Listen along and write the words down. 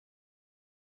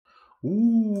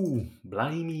Ooh,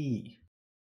 blimey.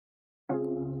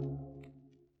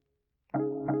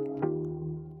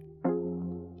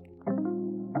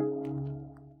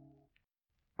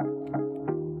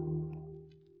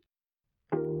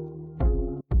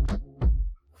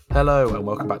 Hello and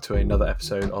welcome back to another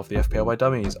episode of the FPL by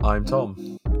Dummies. I'm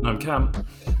Tom. I'm Cam.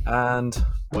 And,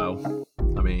 well,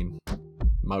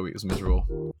 my week was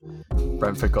miserable.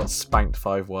 Brentford got spanked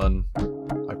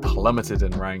 5-1. I plummeted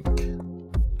in rank,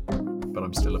 but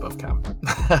I'm still above Cam.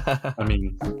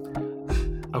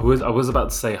 I was about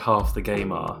to say half the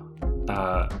game are,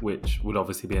 which would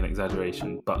obviously be an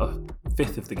exaggeration, but a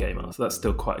fifth of the game are, so that's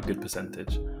still quite a good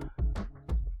percentage.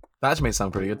 That actually made it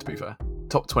sound pretty good, to be fair.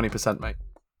 Top 20%, mate.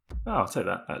 Oh, I'll take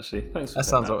that, actually. Thanks for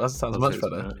that sounds much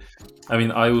better.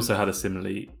 I also had a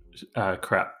similarly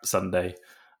crap Sunday.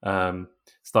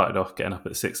 Started off getting up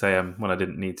at 6 a.m. when I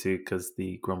didn't need to because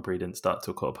the Grand Prix didn't start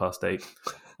till 8:15.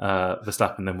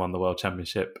 Verstappen then won the World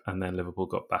Championship, and then Liverpool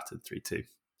got battered 3-2.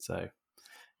 So,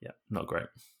 yeah, not great.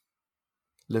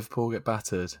 Liverpool get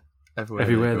battered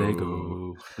everywhere they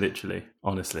go. Literally,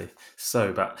 honestly,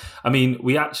 so bad.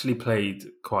 We actually played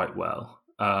quite well.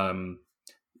 A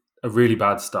really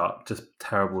bad start, just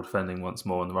terrible defending once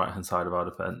more on the right-hand side of our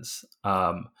defence.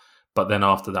 But then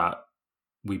after that,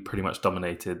 we pretty much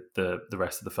dominated the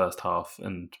rest of the first half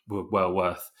and were well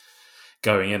worth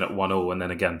going in at 1-1. And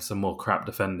then again, some more crap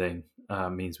defending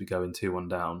means we go in 2-1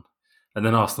 down. And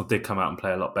then Arsenal did come out and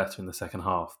play a lot better in the second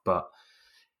half. But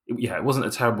it wasn't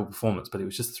a terrible performance, but it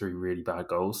was just 3 really bad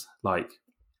goals. I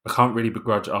can't really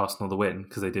begrudge Arsenal the win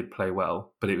because they did play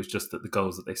well, but it was just that the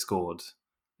goals that they scored,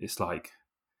 it's like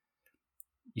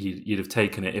you'd have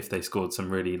taken it if they scored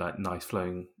some really nice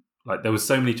flowing. There was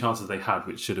so many chances they had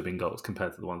which should have been goals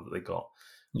compared to the ones that they got.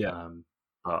 Yeah. I'm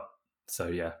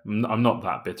not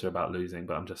that bitter about losing,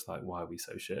 but I'm just like, why are we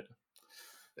so shit?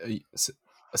 See,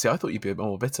 I thought you'd be a bit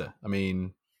more bitter.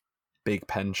 Big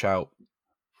pen shout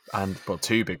and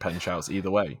 2 big pen shouts either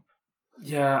way.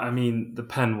 Yeah, the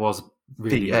pen was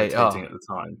really irritating at the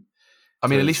time. At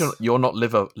least you're not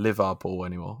Liverpool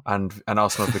anymore, and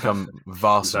Arsenal have become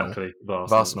Varsenal. Exactly,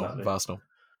 Varsenal.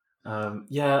 I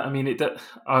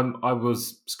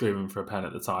was screaming for a pen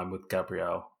at the time with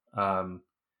Gabriel.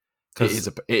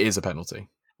 It is a penalty.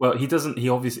 Well, he doesn't. He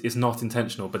obviously is not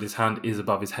intentional, but his hand is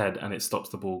above his head, and it stops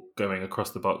the ball going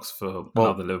across the box for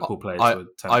another Liverpool player.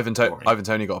 Ivan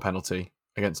Toney got a penalty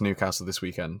against Newcastle this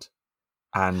weekend,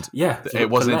 and it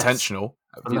wasn't intentional.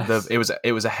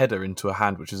 It was a header into a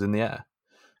hand which was in the air.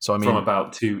 So from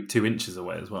about 2 inches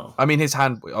away as well. His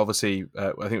hand, obviously,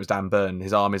 I think it was Dan Burn.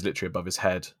 His arm is literally above his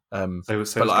head.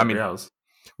 Gabriel's.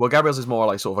 Gabriel's is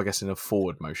more in a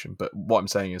forward motion. But what I'm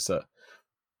saying is that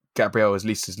Gabriel at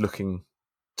least is looking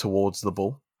towards the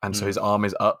ball, and so his arm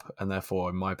is up, and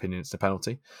therefore, in my opinion, it's a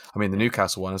penalty. The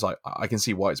Newcastle one is I can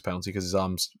see why it's a penalty because his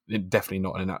arm's definitely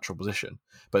not in a natural position,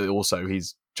 but also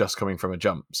he's just coming from a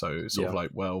jump, so it's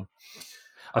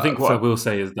I think what I will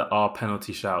say is that our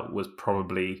penalty shout was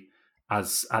probably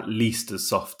at least as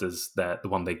soft as the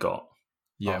one they got.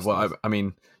 Yeah, Arsenal's.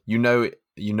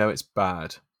 It's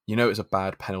bad. It's a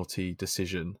bad penalty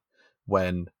decision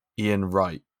when Ian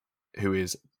Wright, who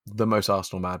is the most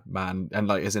Arsenal mad man,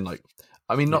 and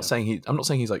I'm not saying he's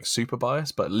super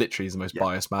biased, but literally he's the most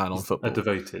biased man on football. A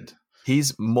devoted.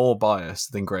 He's more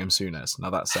biased than Graham Souness. Now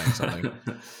that's saying something.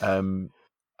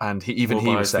 And he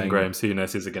was saying Graham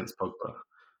Souness is against Pogba.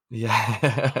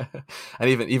 Yeah, and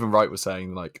even Wright was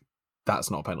saying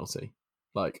that's not a penalty.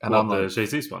 I'm the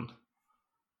Jesus one,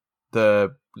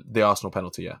 the Arsenal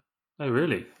penalty. Yeah. Oh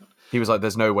really? He was like,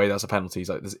 "There's no way that's a penalty." He's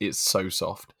like, "It's so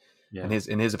soft." Yeah.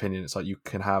 In his opinion, it's you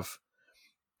can have.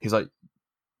 He's like,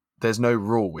 "There's no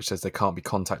rule which says there can't be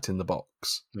contact in the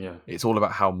box." Yeah. It's all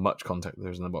about how much contact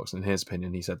there is in the box. And in his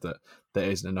opinion, he said that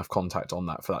there isn't enough contact on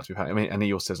that for that to be penalty. And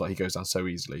he also says he goes down so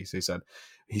easily. So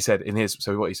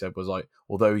what he said was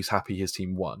although he's happy his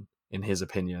team won, in his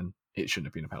opinion, it shouldn't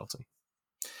have been a penalty.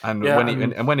 And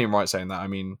when Ian Wright saying that,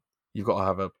 you've got to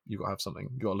have something.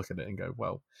 You've got to look at it and go,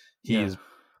 well, he is.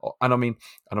 And I'm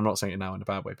not saying it now in a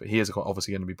bad way, but he is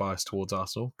obviously going to be biased towards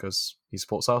Arsenal because he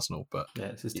supports Arsenal. But yeah,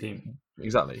 it's his team.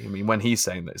 Exactly. When he's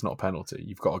saying that it's not a penalty,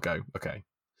 you've got to go, okay,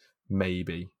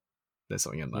 maybe there's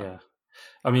something in that. Yeah.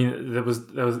 There was,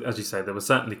 as you say, there was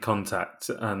certainly contact,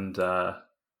 and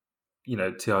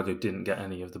Thiago didn't get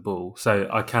any of the ball, so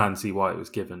I can see why it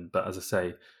was given. But as I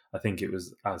say, I think it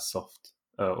was as soft,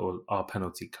 or our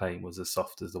penalty claim was as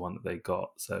soft as the one that they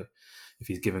got. So if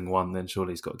he's giving one, then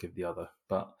surely he's got to give the other.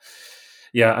 But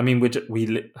yeah,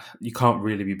 you can't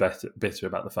really be bitter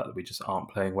about the fact that we just aren't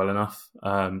playing well enough.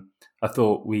 I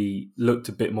thought we looked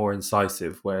a bit more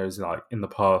incisive, whereas in the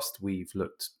past we've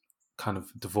looked kind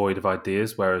of devoid of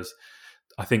ideas. Whereas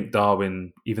I think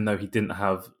Darwin, even though he didn't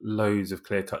have loads of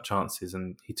clear-cut chances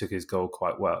and he took his goal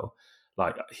quite well,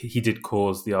 like he did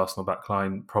cause the Arsenal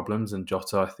backline problems, and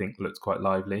Jota, I think, looked quite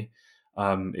lively.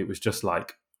 It was just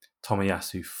like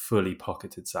Tomiyasu fully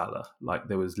pocketed Salah. Like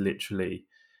there was literally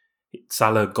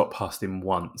Salah got past him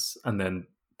once and then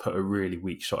put a really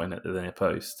weak shot in at the near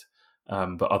post.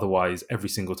 But otherwise, every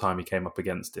single time he came up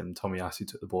against him, Tomiyasu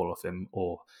took the ball off him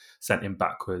or sent him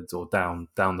backwards or down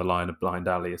the line of blind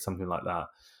alley or something like that.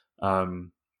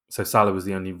 So Salah was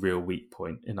the only real weak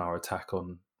point in our attack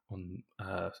on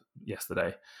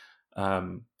yesterday.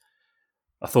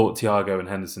 I thought Thiago and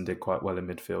Henderson did quite well in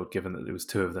midfield, given that there was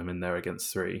two of them in there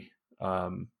against three.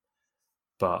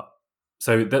 But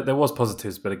so there was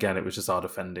positives, but again, it was just our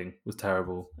defending was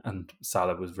terrible, and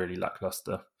Salah was really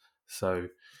lackluster. So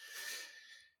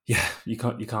yeah, you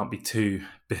can't be too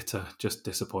bitter, just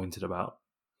disappointed about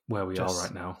where we are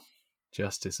right now.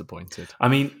 Just disappointed. I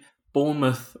mean,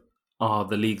 Bournemouth are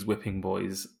the league's whipping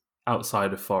boys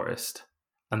outside of Forest,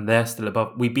 and they're still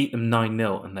above. We beat them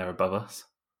 9-0 and they're above us.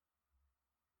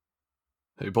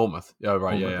 Who, Bournemouth? Oh,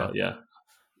 right, Bournemouth, yeah.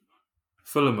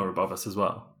 Fulham are above us as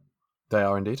well. They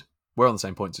are indeed. We're on the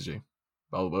same points as you.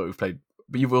 Well, we've played,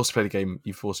 but you've also played a game.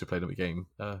 You've also played a game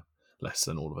less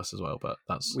than all of us as well. But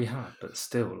we have. But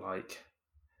still, like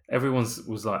everyone's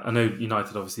was like, I know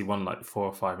United obviously won like 4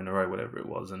 or 5 in a row, whatever it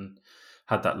was, and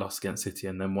had that loss against City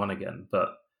and then won again.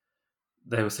 But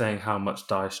they were saying how much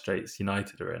dire straits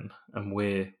United are in, and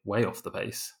we're way off the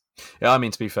pace. Yeah, I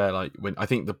mean, to be fair, like I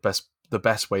think the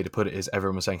best way to put it is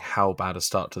everyone was saying how bad a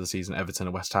start to the season Everton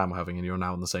and West Ham were having, and you're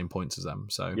now on the same points as them.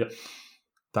 So yep.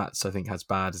 That's, I think, as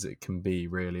bad as it can be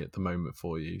really at the moment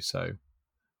for you. So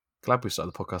glad we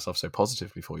started the podcast off so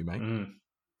positively for you, mate.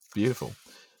 Beautiful.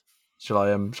 Shall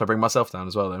I bring myself down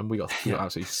as well then? We got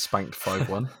absolutely spanked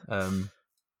 5-1.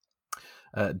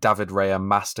 David Raya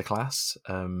masterclass.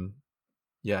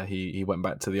 He went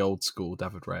back to the old school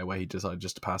David Raya where he decided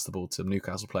just to pass the ball to a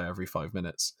Newcastle player every 5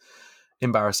 minutes.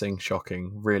 Embarrassing,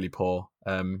 shocking, really poor.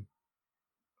 It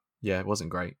wasn't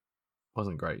great.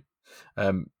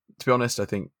 To be honest, I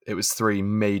think it was 3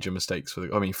 major mistakes 4,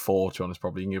 to be honest,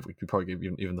 probably. We could probably give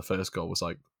even the first goal was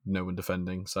like no one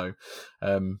defending. So,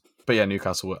 but yeah,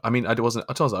 Newcastle. I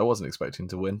wasn't expecting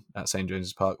to win at St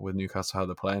James's Park with Newcastle how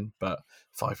they're playing, but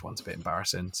 5-1's a bit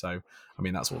embarrassing. So, I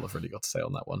mean, that's all I've really got to say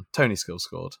on that one. Tony still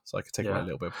scored, so I could take away a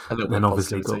little bit. And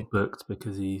obviously got booked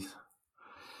because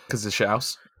of the shit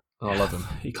house. I love him.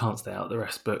 He can't stay out the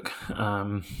rest book.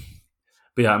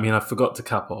 But yeah, I mean, I forgot to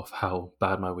cap off how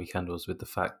bad my weekend was with the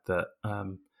fact that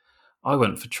I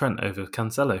went for Trent over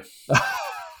Cancelo.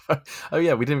 Oh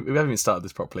yeah, we haven't even started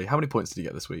this properly. How many points did you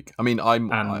get this week? I mean, I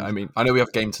know we have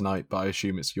a game tonight, but I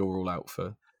assume you're all out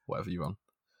for whatever you're on.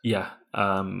 Yeah,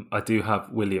 I do have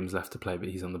Williams left to play, but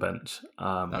he's on the bench.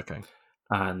 Okay.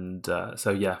 And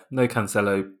so yeah, no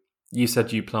Cancelo. You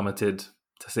said you plummeted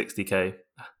to 60k.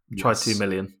 Try 2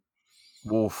 million.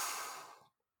 Woof.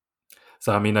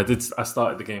 So, I mean, I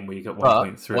started the game where you got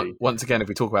 1.3. Once again, if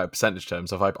we talk about percentage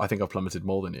terms, I think I've plummeted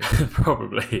more than you.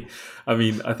 Probably. I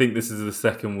mean, I think this is the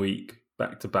second week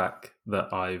back-to-back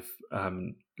that I've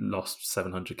lost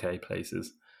 700k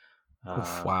places.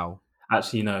 Wow.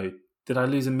 Actually, no. Did I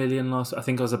lose 1 million last week? I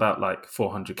think I was about like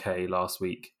 400k last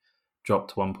week.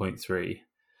 Dropped to 1.3.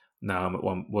 Now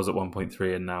I'm was at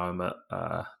 1.3 and now I'm at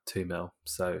 2 mil.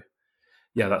 So,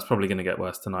 yeah, that's probably going to get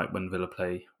worse tonight when Villa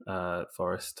play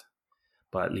Forest.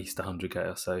 By at least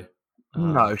 100k or so.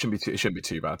 No, it shouldn't be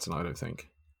too bad tonight. I don't think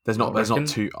there's not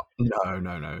too. No.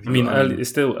 I mean, it's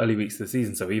still early weeks of the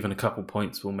season, so even a couple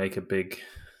points will make a big.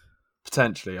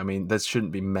 Potentially, I mean, there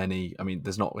shouldn't be many. I mean,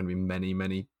 there's not going to be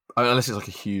many. Unless it's like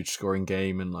a huge scoring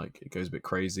game and like it goes a bit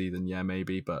crazy, then yeah,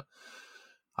 maybe. But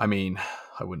I mean,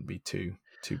 I wouldn't be too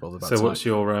bothered about. So, tonight. What's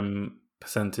your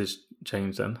percentage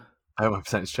change then? Oh, my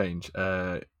percentage change.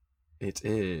 It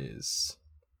is.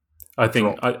 I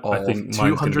think mine's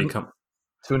going to become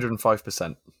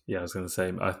 205%. Yeah, I was going to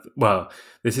say.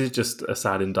 This is just a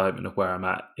sad indictment of where I'm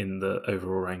at in the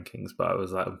overall rankings. But I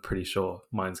was like, I'm pretty sure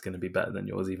mine's going to be better than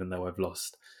yours, even though I've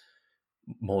lost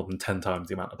more than 10 times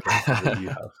the amount of places that you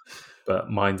have.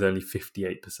 But mine's only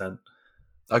 58%.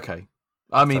 Okay,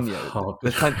 I mean,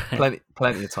 there's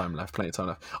plenty of time left.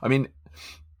 I mean,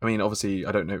 obviously,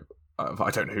 I don't know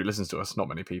who listens to us, not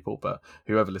many people, but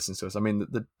whoever listens to us. I mean,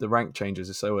 the rank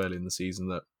changes are so early in the season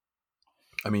that,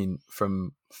 I mean,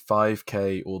 from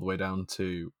 5k all the way down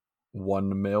to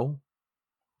 1 mil,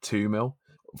 2 mil,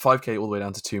 5k all the way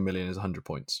down to 2 million is 100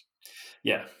 points.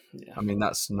 Yeah. I mean,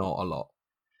 that's not a lot.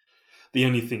 The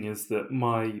only thing is that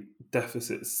my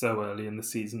deficits so early in the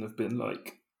season have been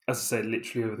like as I say,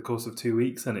 literally over the course of 2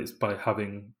 weeks, and it's by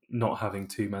not having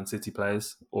two Man City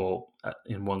players, or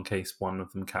in one case, one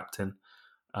of them captain,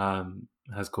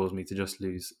 has caused me to just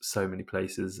lose so many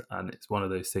places. And it's one of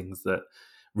those things that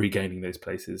regaining those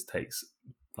places takes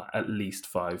at least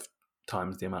 5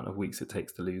 times the amount of weeks it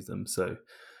takes to lose them. So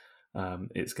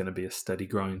it's going to be a steady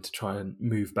grind to try and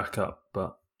move back up.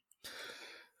 But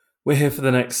we're here for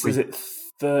the next, is it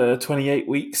the 28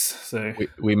 weeks? So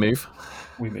we move.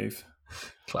 We move.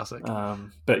 Classic.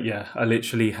 But yeah, I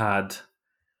literally had.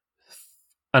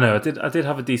 I know I did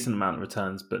have a decent amount of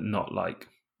returns, but not like.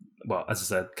 Well, as I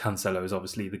said, Cancelo is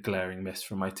obviously the glaring miss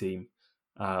from my team,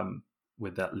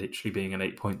 with that literally being an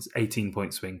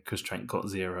 18-point swing because Trent got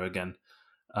 0 again.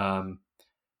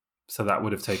 So that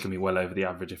would have taken me well over the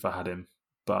average if I had him.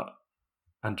 But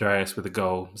Andreas with a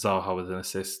goal, Zaha with an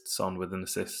assist, Son with an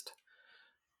assist.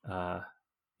 Yeah,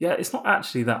 it's not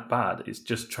actually that bad. It's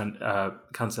just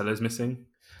Cancelo's missing.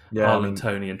 Yeah, Haaland,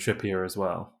 Tony, and Trippier as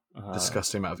well.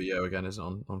 Disgusting amount of VO again, isn't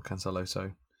on Cancelo?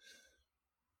 So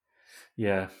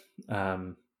yeah.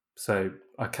 So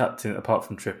I captained, apart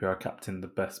from Trippier, I captained the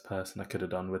best person I could have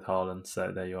done with Haaland.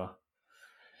 So there you are.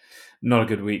 Not a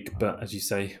good week, but as you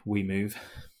say, we move.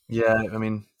 Yeah, I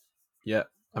mean,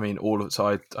 all of it.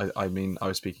 So I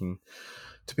was speaking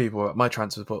to people at my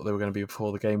transfers, but they were going to be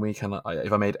before the game week, and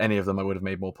if I made any of them, I would have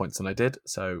made more points than I did.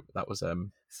 So that was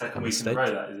second week in a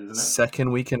row, that is, isn't it?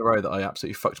 Second week in a row that I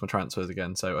absolutely fucked my transfers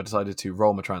again. So I decided to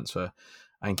roll my transfer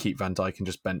and keep Van Dijk and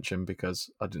just bench him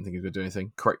because I didn't think he was going to do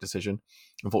anything. Correct decision.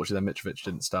 Unfortunately, then Mitrovic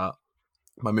didn't start.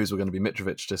 My moves were going to be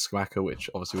Mitrovic to Scamacca, which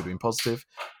obviously would have been positive.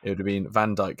 It would have been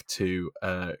Van Dijk to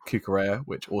Cucurella,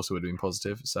 which also would have been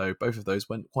positive. So both of those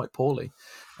went quite poorly.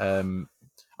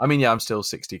 I mean, yeah, I'm still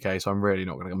 60k, so I'm really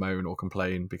not going to moan or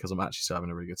complain because I'm actually still having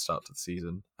a really good start to the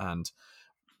season. And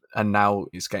now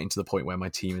it's getting to the point where my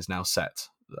team is now set.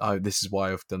 This is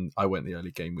why I went the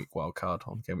early game week wildcard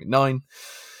on game week 9.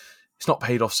 It's not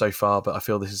paid off so far, but I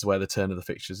feel this is where the turn of the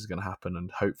fixtures is going to happen, and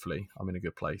hopefully I'm in a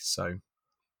good place. So,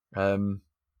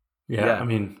 yeah. I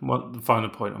mean, the final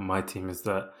point on my team is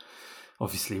that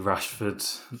obviously Rashford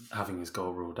having his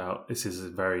goal ruled out. This is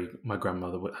my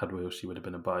grandmother had will, she would have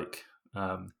been a bike.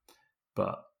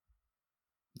 But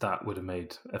that would have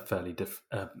made a fairly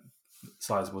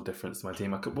sizable difference to my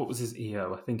team. What was his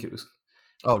EO? I think it was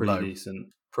pretty decent.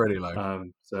 Pretty low.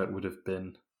 So it would have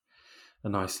been a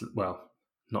nice, well,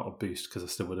 not a boost because I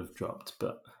still would have dropped,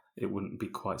 but it wouldn't be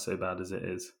quite so bad as it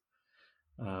is.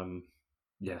 16%.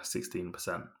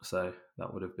 So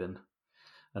that would have been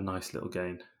a nice little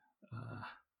gain.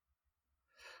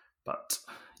 But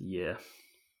yeah.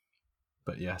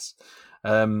 But yes.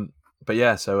 But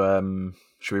yeah, so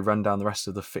should we run down the rest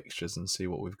of the fixtures and see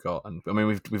what we've got? And I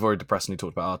mean, we've already depressingly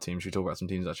talked about our team. Should we talk about some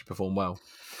teams that actually perform well?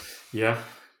 Yeah.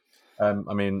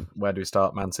 I mean, where do we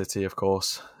start? Man City, of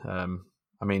course. I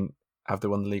mean, have they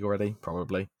won the league already?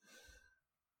 Probably.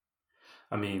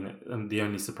 I mean, the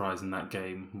only surprise in that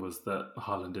game was that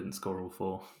Haaland didn't score all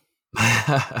 4.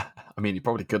 I mean, he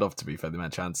probably could have, to be fair, the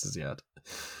amount of chances he had.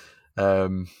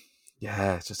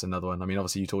 Yeah, it's just another one. I mean,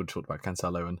 obviously, you talked about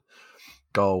Cancelo and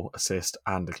goal, assist,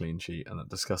 and a clean sheet, and a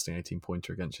disgusting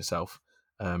 18-pointer against yourself.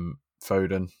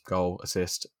 Foden, goal,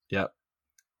 assist. Yep.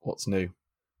 What's new?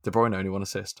 De Bruyne only 1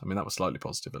 assist. I mean, that was slightly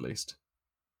positive at least.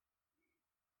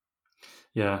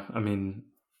 Yeah, I mean,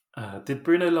 did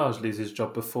Bruno Lage lose his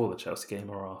job before the Chelsea game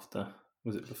or after?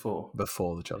 Was it before?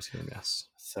 Before the Chelsea game, yes.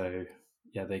 So,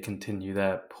 yeah, they continue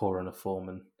their poor run of form,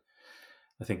 and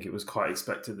I think it was quite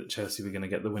expected that Chelsea were going to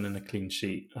get the win and a clean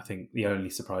sheet. I think the only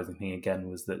surprising thing again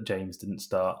was that James didn't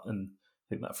start, and I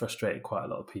think that frustrated quite a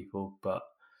lot of people. But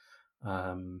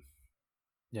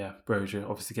yeah, Brozier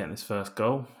obviously getting his first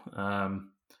goal.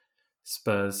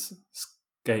 Spurs,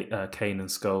 Kane and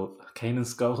Scholes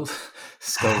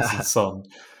and Son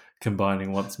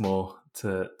combining once more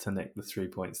to nick the 3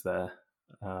 points there.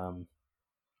 I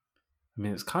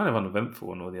mean, it's kind of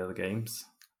uneventful in all the other games.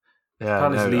 Yeah,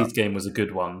 Palace Leeds game was a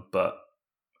good one, but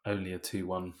only a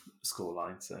 2-1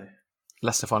 scoreline. So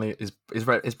Leicester finally is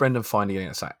Brendan finally getting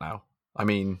a sack now? I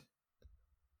mean,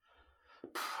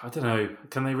 I don't know.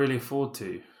 Can they really afford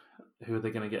to? Who are they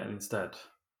going to get instead?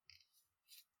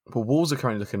 Well, Wolves are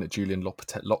currently looking at Julian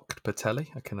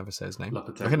Lopetegui. I can never say his name.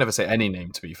 I can never say any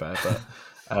name, to be fair. But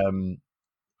I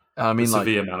mean, the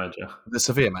Sevilla manager. The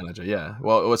Sevilla manager, yeah.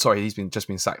 Well, sorry, he's just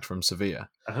been sacked from Sevilla.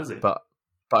 Has he? But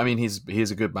I mean,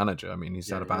 he's a good manager. I mean,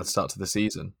 he's had a bad start to the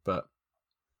season, but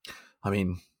I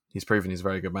mean, he's proven he's a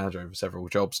very good manager over several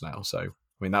jobs now. So I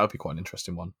mean, that would be quite an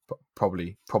interesting one.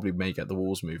 Probably may get the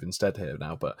Wolves move instead here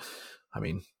now. But I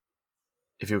mean,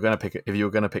 if you were going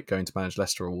to pick going to manage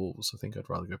Leicester or Wolves, I think I'd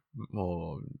rather go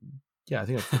more. Yeah, I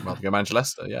think I'd rather go manage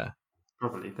Leicester. Yeah,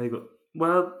 Probably they got.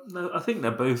 Well, no, I think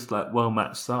they're both like well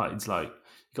matched sides. Like you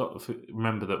got to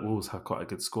remember that Wolves have quite a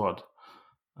good squad.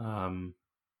 Some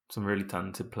really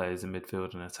talented players in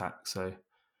midfield and attack. So,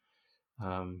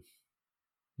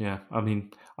 yeah, I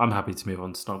mean, I'm happy to move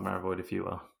on to Snog Maravoid if you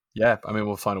are. yeah. I mean,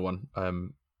 we'll final one.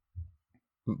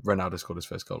 Ronaldo scored his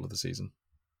first goal of the season.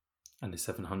 And his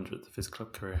 700th of his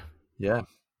club career. Yeah.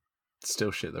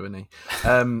 Still shit though, isn't he?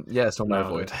 Yeah, Snog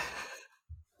Maravoid.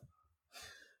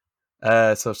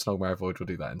 So Snog Maravoid will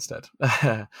do that instead.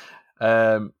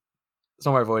 Snog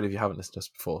Maravoid, if you haven't listened to us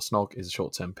before, Snog is a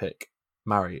short-term pick,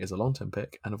 Mari is a long-term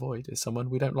pick, and Avoid is someone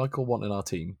we don't like or want in our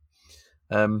team.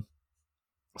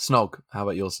 Snog, how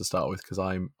about yours to start with? Because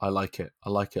I like it. I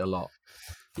like it a lot.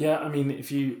 Yeah, I mean,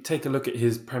 if you take a look at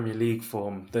his Premier League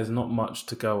form, there's not much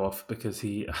to go off because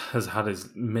he has had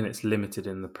his minutes limited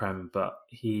in the Prem, but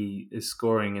he is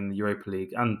scoring in the Europa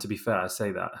League. And to be fair, I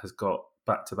say that, has got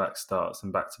back-to-back starts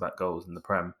and back-to-back goals in the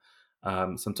Prem. So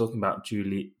I'm talking about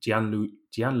Gianluca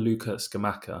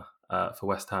Scamacca for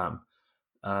West Ham.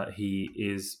 He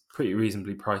is pretty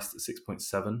reasonably priced at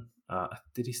 6.7.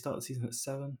 Did he start the season at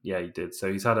 7? Yeah, he did. So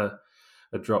he's had a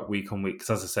drop week on week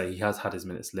because, as I say, he has had his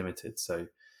minutes limited. So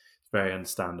it's very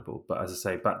understandable. But as I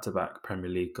say, back-to-back Premier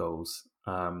League goals.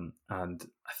 And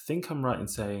I think I'm right in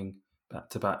saying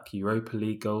back-to-back Europa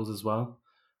League goals as well.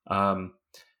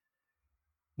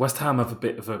 West Ham have a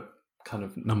bit of a kind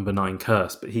of number 9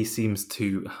 curse, but he seems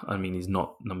to, I mean, he's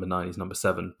not number 9, he's number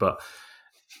 7. But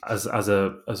as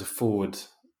a forward,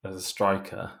 as a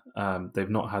striker, they've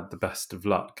not had the best of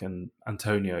luck. And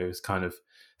Antonio has kind of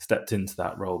stepped into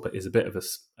that role, but is a bit of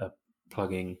a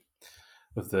plugging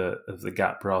of the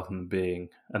gap rather than being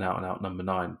an out and out number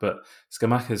 9. But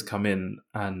Scamacca's come in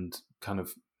and kind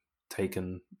of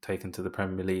taken to the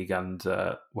Premier League and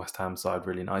West Ham side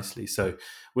really nicely. So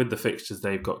with the fixtures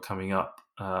they've got coming up,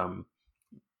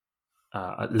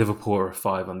 Liverpool are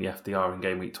 5 on the FDR in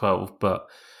game week 12, but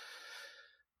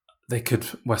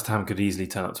West Ham could easily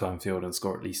turn up to Anfield and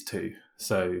score at least 2.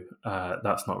 So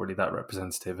that's not really that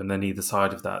representative. And then either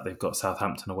side of that, they've got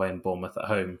Southampton away and Bournemouth at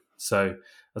home. So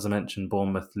as I mentioned,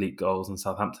 Bournemouth leak goals and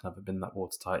Southampton haven't been that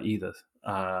watertight either.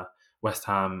 West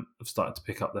Ham have started to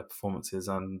pick up their performances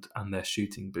and their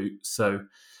shooting boots. So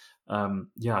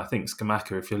I think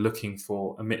Scamacca, if you're looking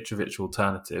for a Mitrovic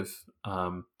alternative,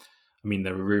 I mean,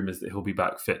 there are rumours that he'll be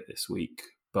back fit this week,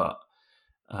 but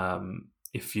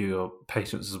if your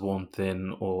patience is worn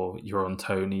thin or you're on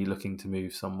Tony looking to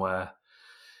move somewhere,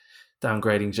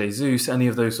 downgrading Jesus, any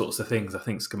of those sorts of things, I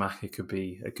think Scamacca could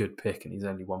be a good pick, and he's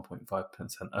only 1.5%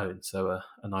 owned, so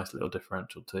a nice little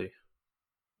differential too.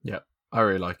 Yeah, I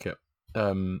really like it.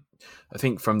 I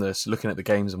think from this, looking at the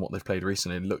games and what they've played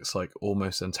recently, it looks like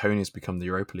almost Antonio's become the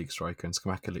Europa League striker and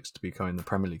Scamacca looks to be becoming the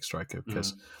Premier League striker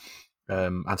because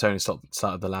Antonio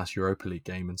started the last Europa League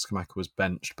game and Scamacca was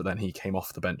benched, but then he came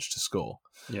off the bench to score.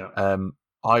 Yeah.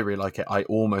 I really like it. I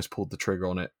almost pulled the trigger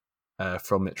on it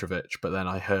from Mitrovic, but then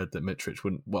I heard that Mitrovic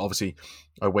wouldn't. Well, obviously,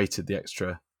 I waited the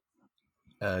extra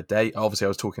day. Obviously, I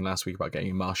was talking last week about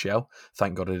getting Martial.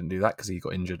 Thank God I didn't do that because he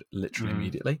got injured literally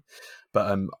immediately.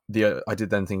 But I did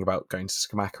then think about going to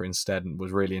Scamacca instead, and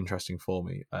was really interesting for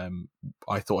me.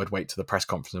 I thought I'd wait to the press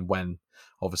conference, and when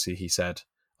obviously he said,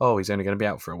 "Oh, he's only going to be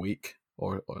out for a week,"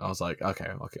 or I was like,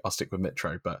 "Okay, I'll stick with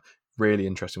Mitro." But really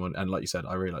interesting one, and like you said,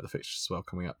 I really like the fixtures as well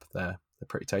coming up. They're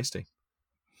pretty tasty.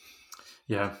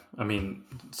 Yeah, I mean,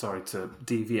 sorry to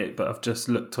deviate, but I've just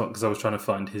looked up because I was trying to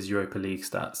find his Europa League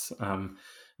stats, and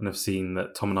I've seen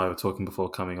that Tom and I were talking before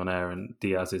coming on air, and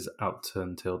Diaz is out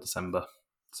until December,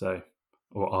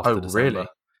 or after December. Really?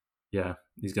 Yeah,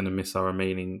 he's going to miss our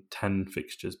remaining 10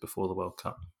 fixtures before the World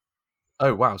Cup.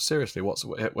 Oh wow! Seriously, where's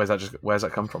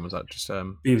that come from? Is that just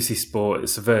BBC Sport?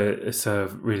 It's a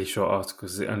really short article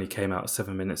because it only came out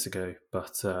 7 minutes ago.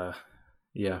 But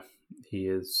he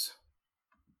is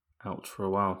out for a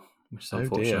while, which is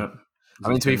unfortunate. I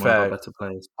mean, to be fair,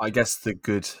 I guess the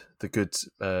good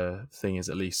thing is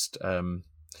at least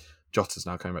Jota's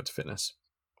now coming back to fitness.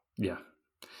 Yeah,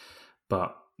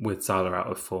 but with Salah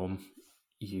out of form,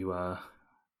 you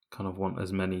kind of want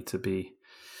as many to be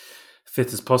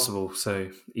fit as possible. So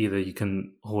either you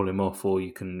can haul him off or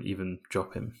you can even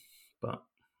drop him. But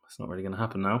that's not really going to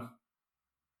happen now.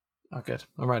 Oh, good.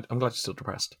 All right. I'm glad you're still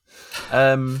depressed.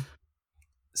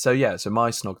 So my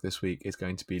snog this week is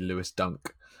going to be Lewis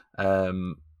Dunk.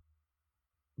 Brighton,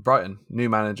 new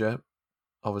manager.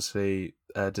 Obviously,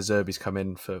 De Zerbi's come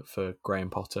in for Graham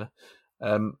Potter.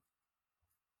 I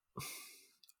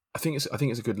think it's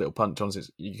a good little punt, John.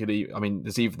 There's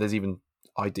even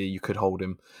idea you could hold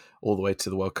him all the way to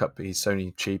the World Cup, but he's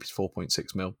only cheap. He's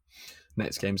 4.6 mil.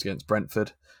 Next game's against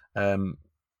Brentford.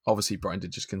 Obviously, Brighton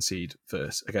did just concede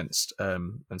first against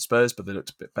and Spurs, but they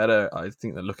looked a bit better. I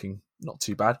think they're looking not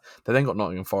too bad. They then got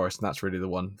Nottingham Forest, and that's really the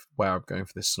one where I'm going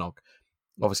for this snog.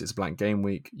 Obviously, it's a blank game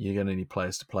week. You're going to need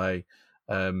players to play.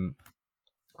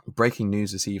 Breaking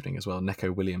news this evening as well,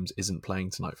 Neco Williams isn't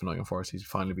playing tonight for Nottingham Forest. He's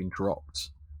finally been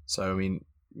dropped. So, I mean,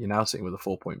 you're now sitting with a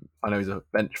 4-point... I know he's a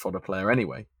bench fodder player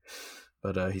anyway,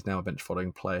 but he's now a bench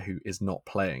foddering player who is not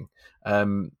playing.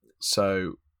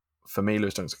 So, for me,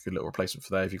 Lewis Dunk's a good little replacement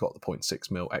for there. If you've got the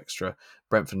 0.6 mil extra,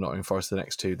 Brentford and Nottingham Forest the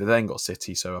next two. They then got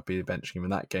City, so I'd be benching him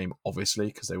in that game, obviously,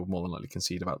 because they would more than likely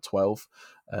concede about 12.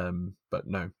 But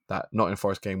no, that Nottingham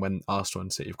Forest game, when Arsenal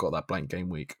and City have got that blank game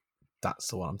week, that's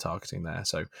the one I'm targeting there.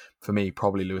 So for me,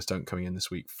 probably Lewis Dunk coming in this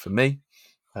week for me.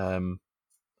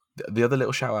 The other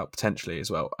little shout out potentially as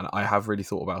well, and I have really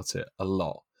thought about it a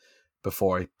lot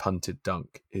before I punted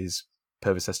Dunk, is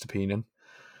Pervis Estupiñán.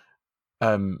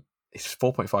 It's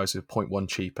 4.5, so 0.1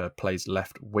 cheaper, plays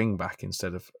left wing back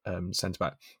instead of centre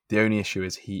back. The only issue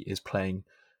is he is playing.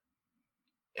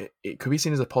 It could be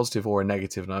seen as a positive or a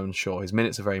negative, and I'm unsure. His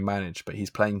minutes are very managed, but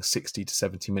he's playing 60 to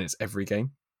 70 minutes every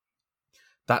game.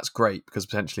 That's great because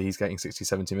potentially he's getting 60,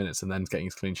 70 minutes and then getting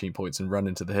his clean sheet points and run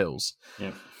into the hills.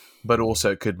 Yeah. But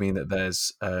also it could mean that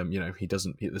there's,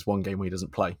 there's one game where he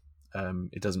doesn't play.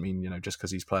 It doesn't mean, just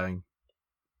because he's playing,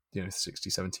 60,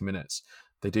 70 minutes.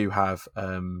 They do have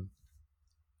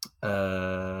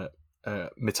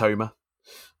Mitoma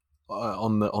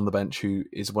on the bench, who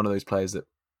is one of those players that,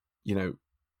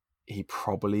 he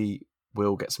probably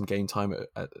will get some game time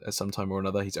at some time or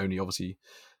another. He's only obviously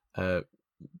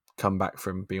come back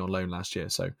from being on loan last year,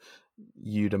 so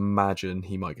you'd imagine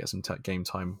he might get some game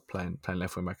time playing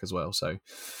left wing back as well. So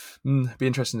be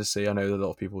interesting to see. I know that a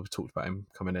lot of people have talked about him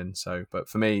coming in. So, but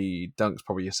for me, Dunk's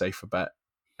probably a safer bet.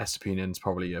 Estupiñán's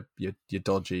probably your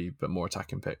dodgy but more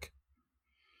attacking pick.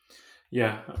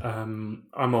 Yeah, I'm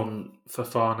on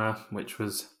Fofana, which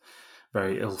was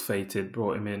very ill-fated.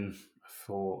 Brought him in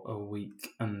for a week,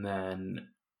 and then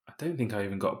I don't think I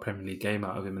even got a Premier League game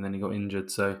out of him, and then he got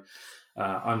injured. So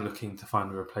I'm looking to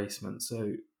find a replacement.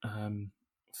 So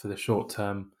for the short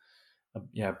term,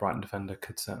 Brighton defender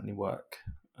could certainly work.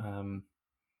 To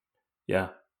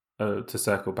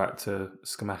circle back to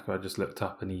Scamacca, I just looked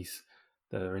up, and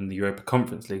they're in the Europa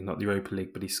Conference League, not the Europa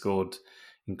League, but he scored,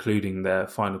 including their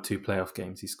final two playoff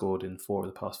games, he scored in 4 of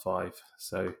the past 5.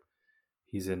 So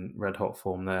he's in red hot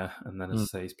form there. And then, as I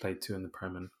say, he's played 2 in the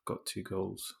Prem and got 2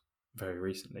 goals very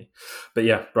recently. But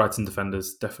yeah, Brighton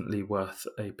defenders definitely worth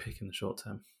a pick in the short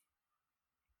term.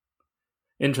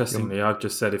 Interestingly, I've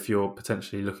just said if you're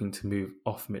potentially looking to move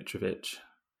off Mitrovic,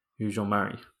 who's your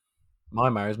marry? My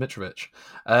marry is Mitrovic.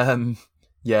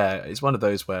 It's one of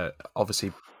those where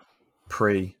obviously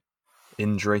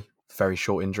pre-injury, very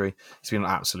short injury, he's been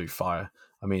on absolute fire.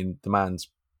 I mean, the man's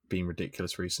been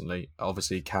ridiculous recently.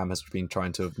 Obviously, Cam has been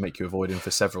trying to make you avoid him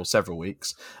for several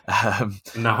weeks.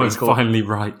 Now I'm finally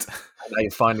right. Now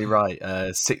you're finally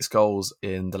right. 6 goals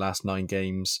in the last 9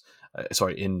 games.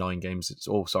 In 9 games.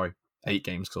 8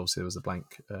 games, because obviously there was a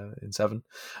blank in 7.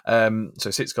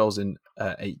 So 6 goals in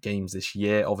 8 games this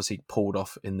year. Obviously pulled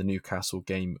off in the Newcastle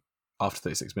game after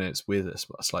 36 minutes with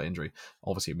a slight injury.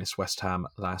 Obviously missed West Ham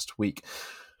last week.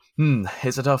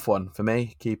 It's a tough one for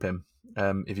me. Keep him.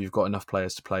 If you've got enough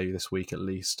players to play this week at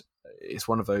least. It's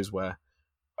one of those where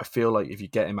I feel like if you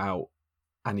get him out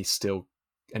and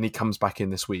he comes back in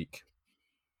this week,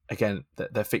 again,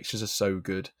 their fixtures are so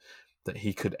good that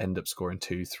he could end up scoring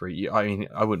 2, 3. I mean,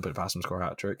 I wouldn't put it past him to score a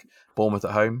hat-trick. Bournemouth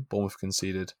at home. Bournemouth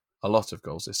conceded a lot of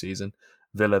goals this season.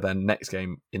 Villa then next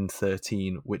game in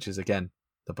 13, which is, again,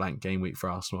 the blank game week for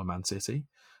Arsenal and Man City.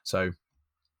 So,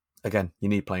 again, you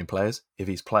need playing players. If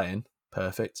he's playing,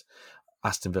 perfect.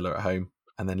 Aston Villa at home,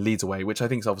 and then Leeds away, which I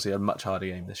think is obviously a much harder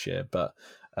game this year, but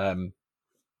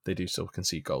they do still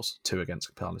concede goals, 2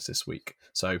 against Palace this week.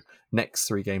 So next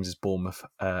 3 games is Bournemouth,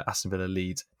 Aston Villa,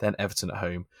 Leeds, then Everton at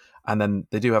home. And then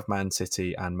they do have Man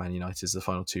City and Man United as the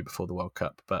final 2 before the World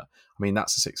Cup. But I mean,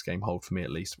 that's a 6-game hold for me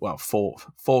at least. Well,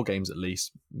 four games at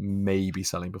least, maybe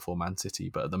selling before Man City,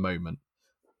 but at the moment,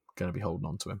 going to be holding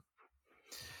on to him.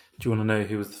 Do you want to know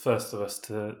who was the first of us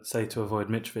to say to avoid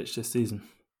Mitrovic this season?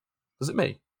 Was it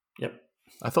me? Yep.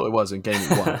 I thought it was in game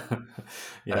week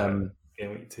 1. Game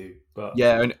week 2. But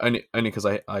yeah, only because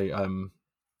I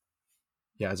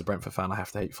as a Brentford fan, I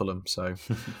have to hate Fulham. So,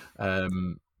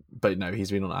 but no,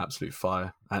 he's been on absolute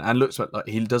fire and looks like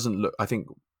he doesn't look. I think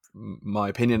my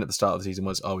opinion at the start of the season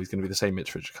was, he's going to be the same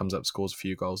Mitrovic, comes up, scores a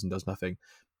few goals and does nothing.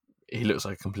 He looks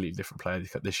like a completely different player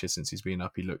this year since he's been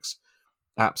up. He looks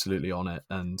absolutely on it,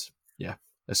 and yeah,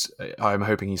 I'm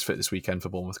hoping he's fit this weekend for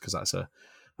Bournemouth because that's a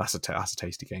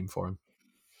tasty game for him.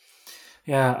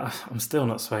 Yeah, I'm still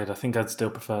not swayed. I think I'd still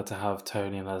prefer to have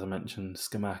Tony and, as I mentioned,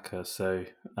 Skamaka. So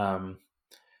um,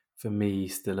 for me,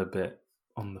 still a bit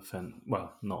on the fence.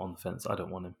 Well, not on the fence. I don't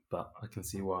want him, but I can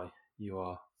see why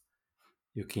you're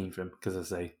keen for him because,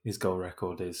 as I say, his goal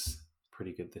record is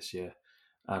pretty good this year,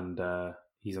 and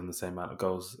he's on the same amount of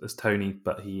goals as Tony,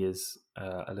 but he is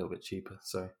a little bit cheaper.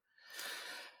 So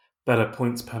better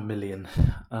points per million.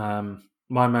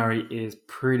 My Mary is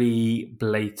pretty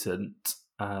blatant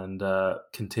and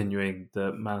continuing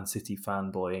the Man City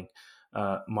fanboying.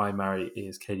 My Mary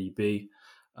is KDB.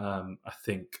 I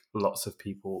think lots of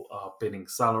people are binning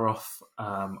Salah off.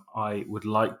 I would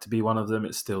like to be one of them.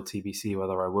 It's still TBC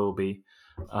whether I will be.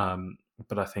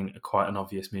 But I think quite an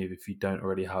obvious move if you don't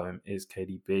already have him is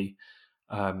KDB.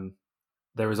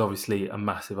 There is obviously a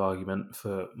massive argument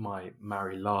for my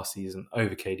Mary last season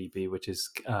over KDB, which is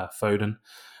Foden.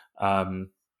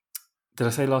 Did I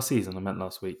say last season? I meant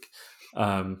last week.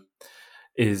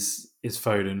 Is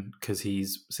Foden because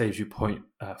he's saves you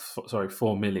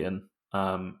 4 million,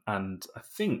 and I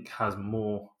think has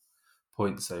more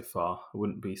points so far. I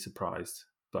wouldn't be surprised,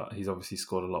 but he's obviously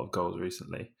scored a lot of goals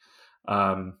recently.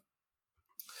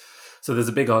 So there's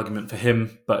a big argument for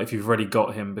him, but if you've already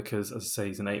got him, because as I say,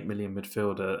 he's an 8 million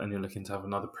midfielder and you're looking to have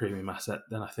another premium asset,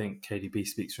 then I think KDB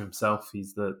speaks for himself.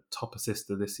 He's the top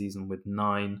assister this season with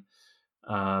 9.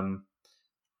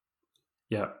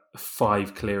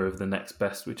 5 clear of the next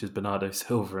best, which is Bernardo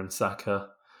Silva and Saka.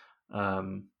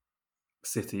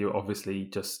 City are obviously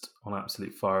just on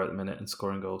absolute fire at the minute and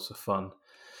scoring goals for fun.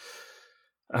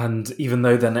 And even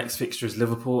though their next fixture is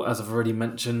Liverpool, as I've already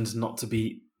mentioned, not to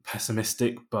be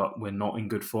pessimistic, but we're not in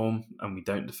good form and we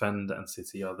don't defend, and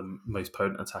City are the most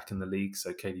potent attack in the league,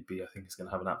 so KDB I think is going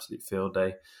to have an absolute field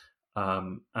day.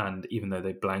 And even though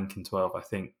they blank in 12, I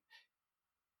think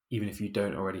even if you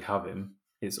don't already have him,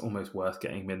 it's almost worth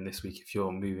getting him in this week if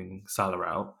you're moving Salah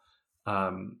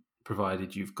out,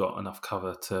 provided you've got enough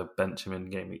cover to bench him in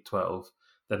game week 12.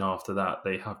 Then after that,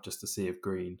 they have just a sea of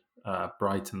green: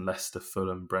 Brighton, Leicester,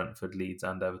 Fulham, Brentford, Leeds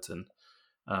and Everton,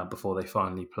 before they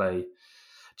finally play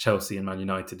Chelsea and Man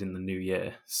United in the new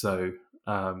year. So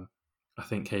I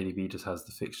think KDB just has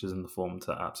the fixtures and the form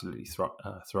to absolutely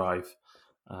thrive,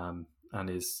 and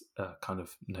is a kind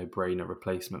of no-brainer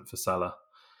replacement for Salah.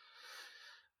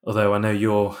 Although I know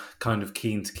you're kind of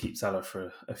keen to keep Salah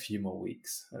for a few more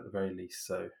weeks at the very least.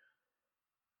 So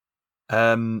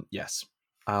yes,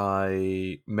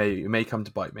 I may come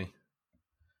to bite me.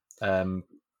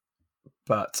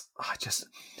 But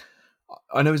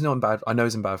I know he's not in bad. I know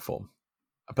he's in bad form.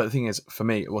 But the thing is, for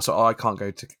me, so I can't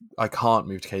move to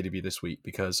KDB this week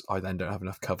because I then don't have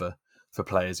enough cover for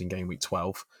players in game week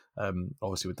 12.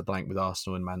 Obviously with the blank with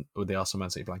Arsenal and with the Arsenal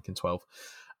Man City blank in 12.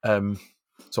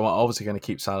 So I'm obviously going to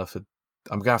keep Salah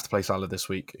I'm going to have to play Salah this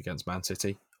week against Man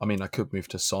City. I mean, I could move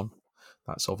to Son.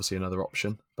 That's obviously another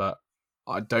option, but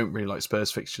I don't really like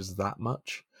Spurs fixtures that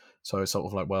much. So it's sort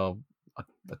of like, well, I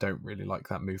don't really like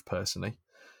that move personally.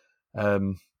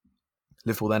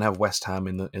 Liverpool then have West Ham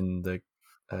in the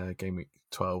game week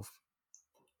 12.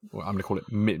 Well, I'm going to call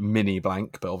it mini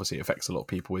blank, but obviously it affects a lot of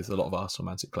people with a lot of Arsenal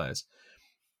Man City players.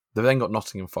 They've then got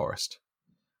Nottingham Forest.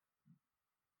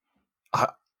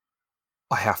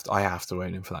 I have to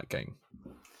own him for that game.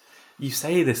 You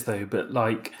say this though, but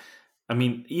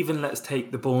even let's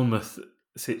take the Bournemouth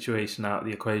situation out of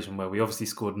the equation where we obviously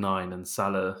scored 9 and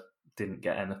Salah didn't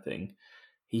get anything.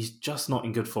 He's just not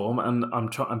in good form, and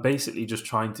I'm basically just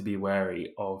trying to be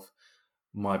wary of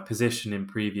my position in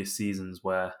previous seasons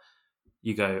where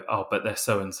you go, oh, but they're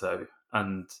so and so,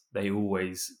 and they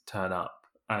always turn up.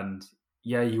 And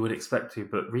yeah, you would expect to,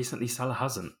 but recently Salah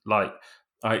hasn't. Like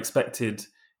I expected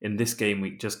in this game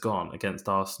week just gone against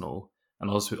Arsenal, and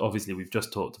also obviously we've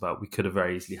just talked about we could have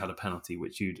very easily had a penalty,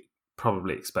 which you'd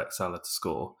probably expect Salah to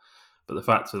score. But the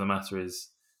fact of the matter is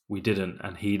we didn't,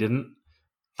 and he didn't.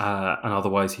 And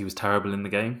otherwise he was terrible in the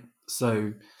game.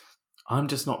 So I'm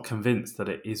just not convinced that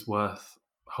it is worth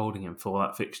holding him for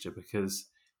that fixture, because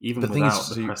even without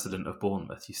the precedent of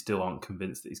Bournemouth, you still aren't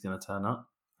convinced that he's going to turn up.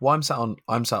 Well, I'm sat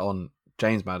on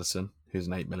James Maddison, who's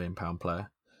an £8 million player.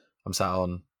 I'm sat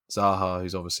on Zaha,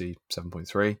 who's obviously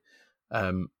 7.3.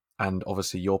 And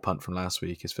obviously your punt from last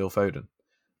week is Phil Foden.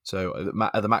 So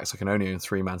at the max, I can only own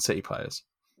 3 Man City players.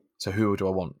 So who do I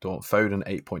want? Do I want Foden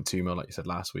 8.2 mil, like you said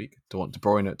last week? Do I want De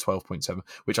Bruyne at 12.7,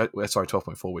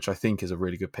 12.4, which I think is a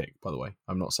really good pick, by the way.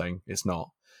 I'm not saying it's not.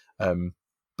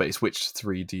 But it's which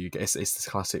 3 do you get? It's this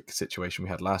classic situation we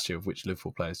had last year of which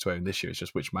Liverpool players to own this year. It's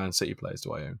just which Man City players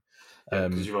do I own?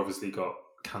 Because you've obviously got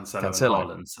Cancelo and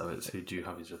Haaland, so it's who do you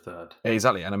have as your third?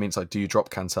 Exactly. And I mean, it's like, do you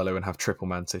drop Cancelo and have triple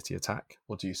Man City attack?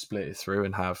 Or do you split it through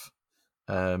and have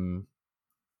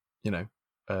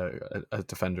a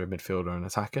defender, a midfielder, an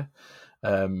attacker.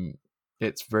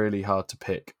 It's really hard to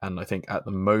pick, and I think at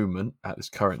the moment, at this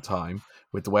current time,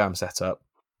 with the way I'm set up,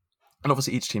 and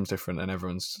obviously each team's different and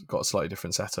everyone's got a slightly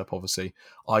different setup. Obviously,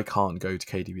 I can't go to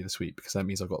KDB this week because that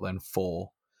means I've got then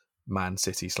 4 Man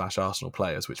City / Arsenal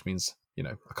players, which means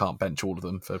I can't bench all of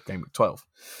them for game week 12.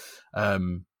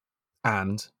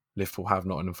 And Liverpool have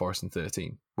Nottingham Forest in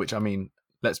 13, which, I mean,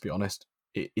 let's be honest,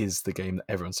 it is the game that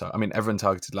everyone saw. I mean, everyone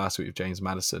targeted last week with James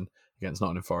Maddison against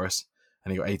Nottingham Forest,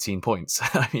 and he got 18 points.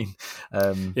 I mean,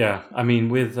 yeah, I mean,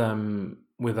 with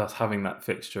us having that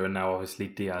fixture and now obviously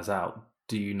Diaz out,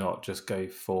 do you not just go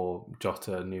for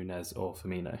Jota, Nunes, or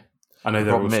Firmino? I know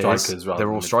they're all strikers.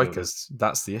 They're all strikers.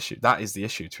 That's the issue. That is the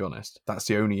issue, to be honest. That's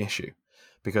the only issue,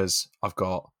 because I've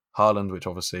got Haaland, which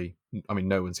obviously, I mean,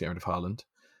 no one's getting rid of Haaland.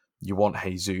 You want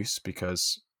Jesus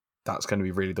because that's going to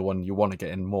be really the one you want to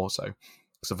get in more so.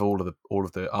 Because of all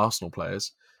of the Arsenal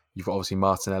players, you've got obviously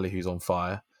Martinelli, who's on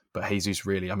fire, but Jesus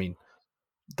really, I mean,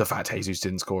 the fact Jesus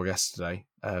didn't score yesterday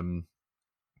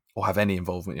or have any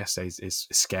involvement yesterday is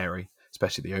scary,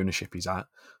 especially the ownership he's at.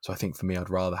 So I think for me, I'd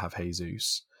rather have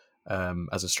Jesus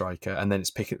as a striker, and then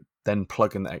then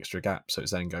plug in the extra gap. So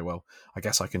it's then go, well, I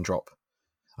guess I can drop.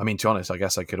 I mean, to be honest, I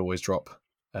guess I could always drop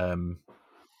Salah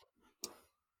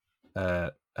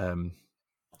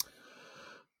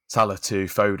to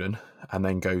Foden, and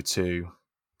then go to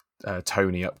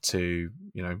Tony up to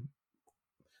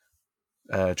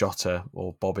Jota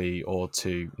or Bobby or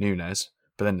to Nunes.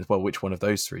 But then, well, which one of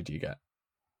those 3 do you get?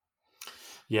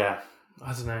 Yeah,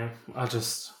 I don't know.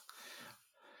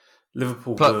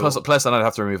 Liverpool. Plus, then I'd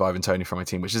have to remove Ivan Toney from my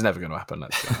team, which is never going to happen.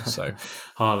 Let's be honest. So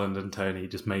Haaland and Toney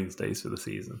just mainstays for the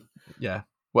season. Yeah,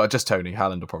 well, just Toney.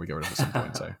 Haaland will probably get rid of it at some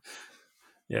point. So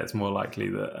yeah, it's more likely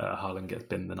that Haaland gets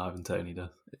binned than Ivan Toney does.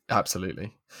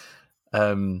 Absolutely.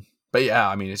 But yeah,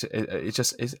 I mean, it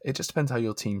just depends how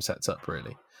your team sets up,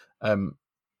 really. And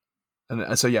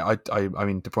so yeah, I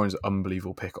mean, De Bruyne's an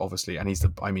unbelievable pick, obviously, and he's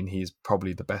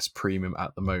probably the best premium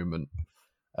at the moment.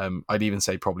 I'd even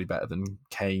say probably better than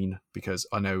Kane, because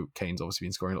I know Kane's obviously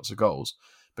been scoring lots of goals,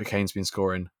 but Kane's been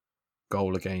scoring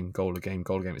goal a game.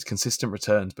 It's consistent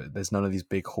returns, but there's none of these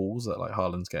big hauls that like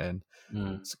Haaland's getting,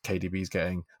 KDB's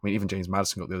getting. I mean, even James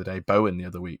Maddison got the other day, Bowen the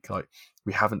other week. Like,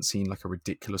 we haven't seen like a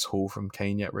ridiculous haul from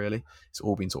Kane yet, really. It's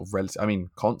all been sort of relative. I mean,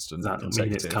 constant. Does that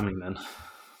mean it's coming then?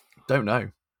 Don't know.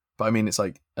 But I mean, it's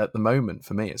like, at the moment,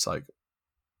 for me, it's like,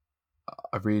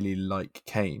 I really like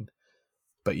Kane,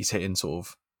 but he's hitting sort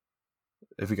of,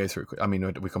 if we go through, I mean,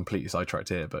 we're completely sidetracked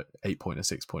here, but 8-pointer,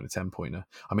 6-pointer, 10-pointer.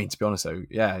 I mean, to be honest, though,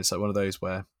 yeah, it's like one of those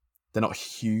where they're not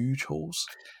huge hauls.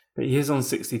 But he is on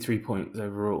 63 points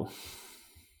overall.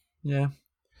 Yeah.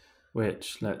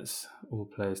 Which, all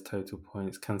players' total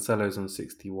points. Cancelo's on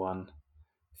 61.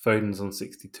 Foden's on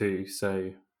 62.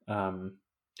 So,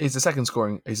 he's the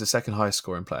second highest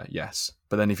scoring player, yes.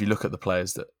 But then if you look at the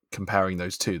players that comparing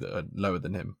those two that are lower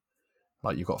than him,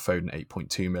 like you've got Foden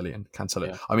 8.2 million, Cancelo.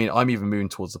 Yeah. I mean, I'm even moving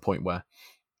towards the point where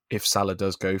if Salah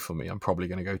does go for me, I'm probably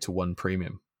going to go to 1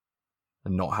 premium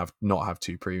and not have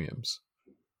 2 premiums.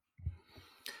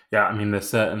 Yeah, I mean, there's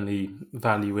certainly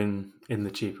value in the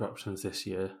cheaper options this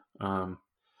year. As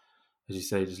you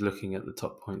say, just looking at the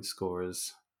top point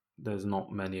scorers, there's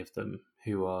not many of them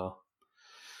who are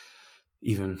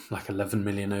even like 11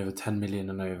 million over, 10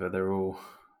 million and over. They're all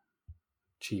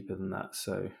cheaper than that.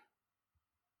 So,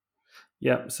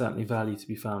 yeah, certainly value to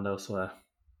be found elsewhere.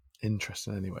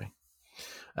 Interesting, anyway.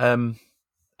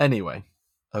 Anyway,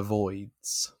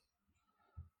 avoids.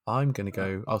 I'm going to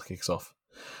go... I'll kick us off.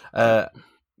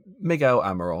 Miguel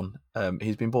Almiron.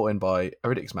 He's been brought in by a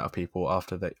ridiculous amount of people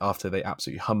after they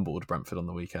absolutely humbled Brentford on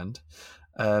the weekend.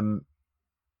 I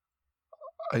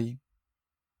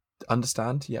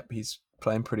understand. Yep, he's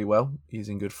playing pretty well. He's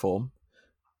in good form.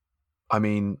 I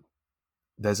mean,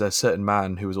 there's a certain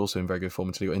man who was also in very good form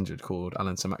until he got injured called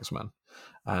Alan Saint-Maximin,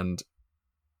 and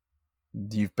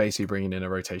you've basically bringing in a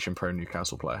rotation pro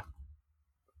Newcastle player,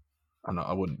 and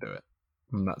I wouldn't do it.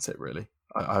 And that's it, really.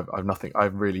 I've nothing.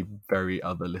 I've really very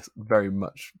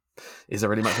much. Is there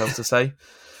really much else to say?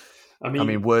 I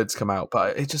mean, words come out,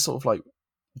 but it's just sort of like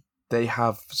they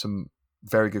have some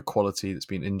very good quality that's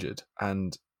been injured,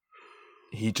 and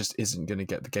he just isn't going to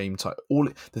get the game time.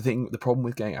 The problem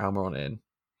with getting Almiron in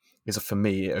is that for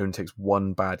me, it only takes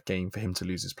one bad game for him to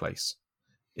lose his place.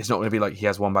 It's not going to be like he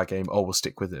has one bad game. Oh, we'll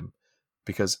stick with him,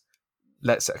 because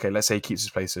let's say he keeps his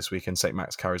place this week and St.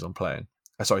 Max carries on playing.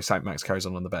 St. Max carries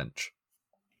on the bench.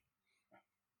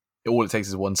 All it takes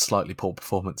is one slightly poor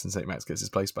performance and St. Max gets his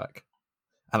place back.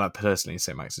 And personally,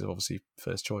 St. Max is obviously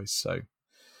first choice. So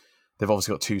they've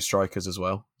obviously got 2 strikers as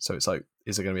well. So it's like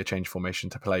is there going to be a change formation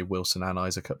to play Wilson and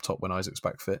Isaac up top when Isaac's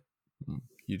back fit?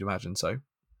 You'd imagine so.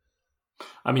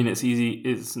 I mean,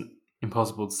 it's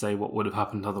impossible to say what would have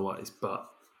happened otherwise, but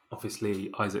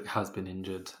obviously Isaac has been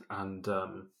injured, and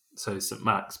so is St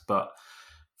Max. But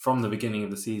from the beginning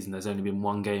of the season, there's only been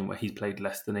one game where he's played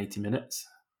less than 80 minutes.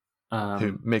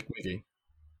 Who? Miggy?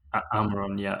 At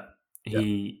Almiron, yeah.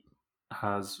 He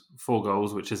has 4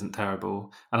 goals, which isn't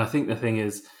terrible. And I think the thing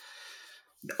is,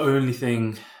 the only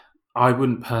thing, I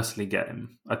wouldn't personally get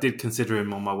him. I did consider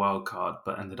him on my wild card,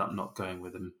 but ended up not going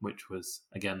with him, which was,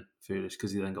 again, foolish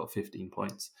because he then got 15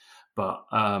 points. But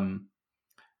I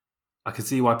can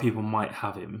see why people might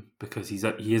have him because he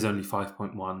is only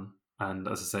 5.1. And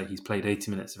as I say, he's played 80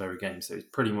 minutes of every game. So he's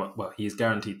pretty much, well, he is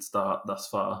guaranteed to start thus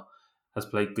far, has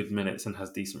played good minutes and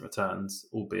has decent returns,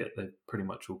 albeit they've pretty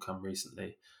much all come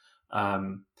recently.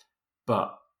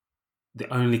 But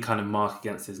the only kind of mark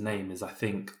against his name is I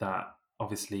think that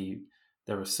obviously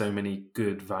there are so many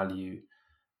good value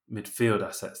midfield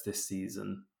assets this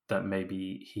season that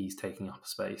maybe he's taking up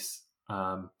space.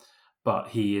 But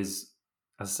he is,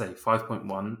 as I say,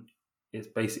 5.1. It's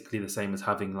basically the same as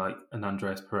having like an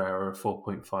Andreas Pereira, a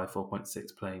 4.5,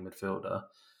 4.6 playing midfielder.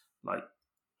 Like,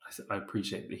 I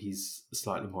appreciate that he's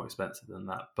slightly more expensive than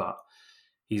that, but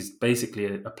he's basically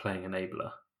a playing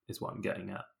enabler, is what I'm getting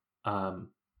at.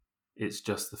 It's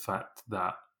just the fact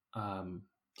that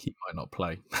he might not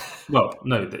play. Well,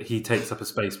 no, that he takes up a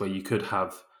space where you could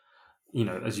have,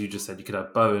 as you just said, you could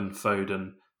have Bowen,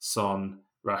 Foden, Son,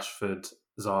 Rashford,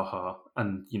 Zaha,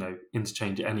 and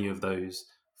interchange any of those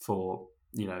for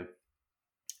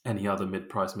any other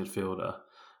mid-price midfielder.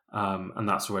 And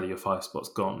that's already your 5 spots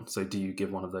gone. So do you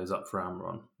give one of those up for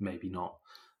Almiron? Maybe not.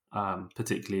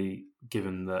 Particularly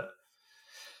given that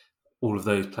all of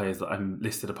those players that I'm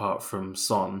listed apart from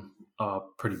Son are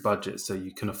pretty budget, so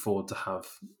you can afford to have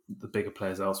the bigger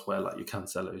players elsewhere, like your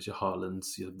Cancelos, your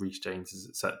Haalands, your Reece Jameses,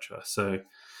 etc. So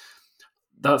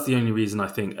that's the only reason I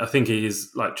think he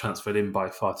is like transferred in by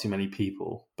far too many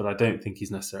people, but I don't think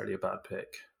he's necessarily a bad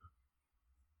pick.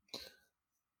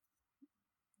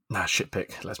 Nah, shit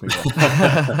pick. Let's move on.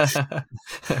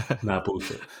 Nah,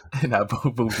 bullshit. Nah,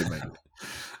 bullshit, mate.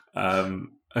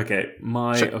 Okay,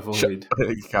 shut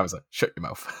your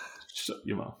mouth. Shut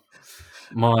your mouth.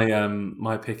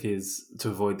 My pick is to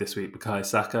avoid this week Bukayo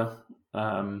Saka.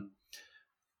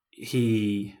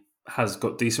 He has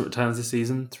got decent returns this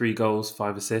season, 3 goals,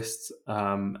 5 assists,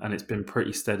 and it's been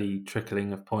pretty steady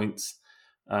trickling of points.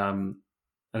 An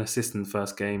assist in the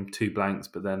first game, 2 blanks,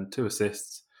 but then 2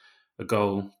 assists, a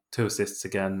goal, 2 assists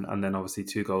again, and then obviously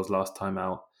 2 goals last time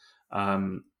out.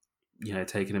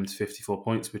 Taking him to 54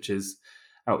 points, which is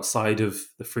outside of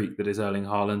the freak that is Erling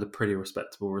Haaland, a pretty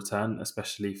respectable return,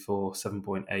 especially for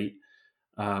 7.8.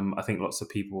 I think lots of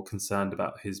people were concerned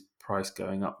about his price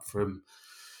going up from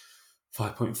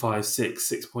 5.5,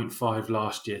 6, 6.5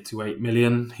 last year to 8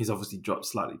 million. He's obviously dropped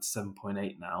slightly to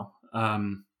 7.8 now.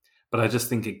 But I just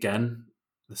think, again,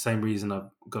 the same reason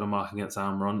I've got a mark against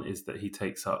Almiron is that he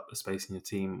takes up a space in your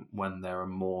team when there are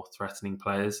more threatening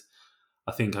players.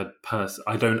 I think I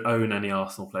don't own any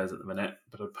Arsenal players at the minute,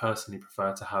 but I'd personally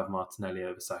prefer to have Martinelli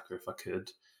over Saka if I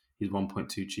could. He's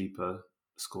 1.2 cheaper,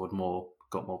 scored more,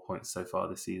 got more points so far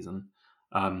this season.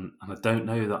 And I don't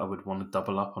know that I would want to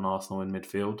double up on Arsenal in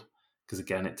midfield because,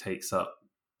 again, it takes up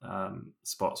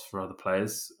spots for other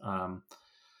players. Trying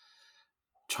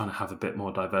to have a bit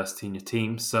more diversity in your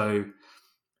team. So,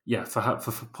 yeah, for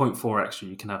 0.4 extra,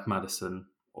 you can have Maddison,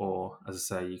 or, as I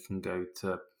say, you can go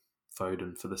to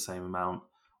Foden for the same amount,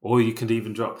 or you could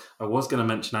even drop. I was going to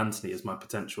mention Antony as my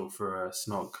potential for a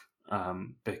snog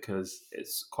because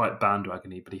it's quite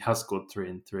bandwagony, but he has scored 3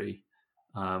 in 3,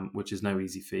 which is no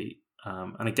easy feat,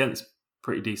 and against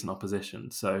pretty decent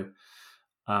opposition. So,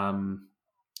 for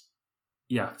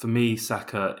me,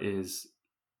 Saka is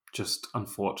just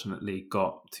unfortunately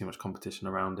got too much competition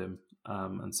around him,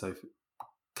 and so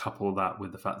couple that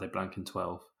with the fact they blank in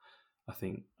 12, I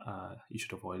think you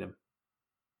should avoid him.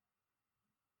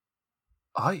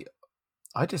 I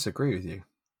disagree with you.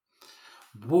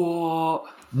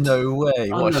 What? No way!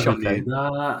 What a shocker!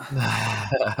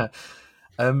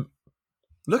 That.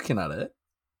 Looking at it,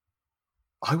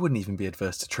 I wouldn't even be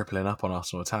adverse to tripling up on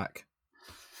Arsenal attack.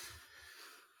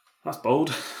 That's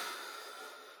bold.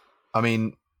 I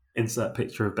mean, insert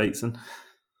picture of Bateson.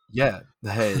 Yeah,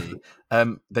 hey.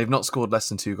 They've not scored less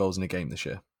than 2 goals in a game this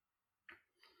year.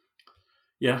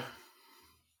 Yeah.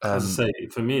 As I say,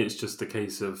 for me, it's just a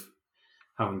case of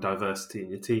having diversity in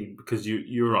your team because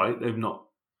you're right. They've not.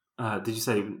 Did you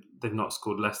say they've not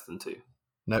scored less than 2?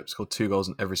 Nope, scored 2 goals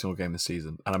in every single game this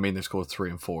season, and I mean they've scored 3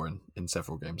 and 4 in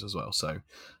several games as well. So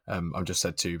I've just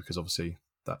said 2 because obviously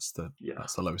that's the Yeah.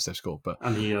 that's the lowest they've scored. But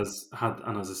And he has had,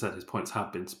 and as I said, his points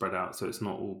have been spread out, so it's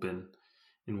not all been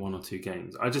in one or two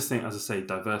games. I just think, as I say,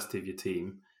 diversity of your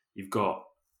team. You've got,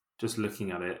 just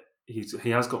looking at it,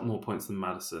 he has got more points than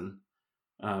Maddison,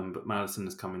 but Maddison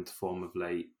has come into form of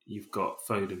late. You've got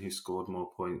Foden, who scored more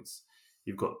points.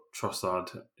 You've got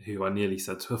Trossard, who I nearly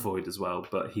said to avoid as well,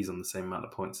 but he's on the same amount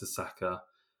of points as Saka.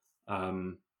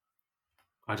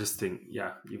 I just think,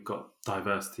 you've got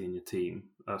diversity in your team.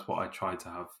 That's what I try to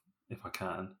have if I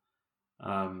can.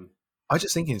 I was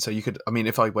just thinking, so you could, I mean,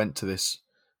 if I went to this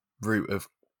route of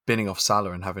binning off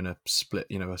Salah and having a split,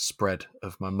 a spread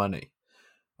of my money,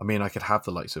 I mean, I could have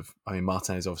the likes of,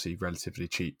 Martin is obviously relatively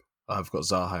cheap. I've got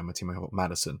Zaha in my team, I've got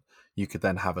Maddison. You could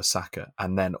then have a Saka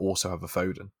and then also have a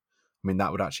Foden. I mean,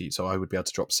 that would actually, so I would be able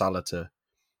to drop Salah to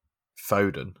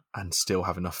Foden and still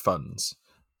have enough funds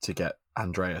to get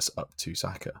Andreas up to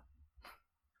Saka.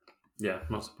 Yeah,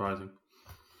 not surprising.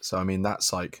 So, I mean,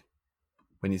 that's like,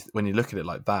 when you look at it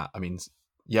like that, I mean,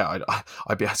 yeah,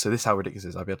 I'd be, so this is how ridiculous it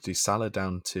is. I'd be able to do Salah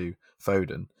down to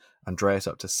Foden, Andreas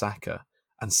up to Saka,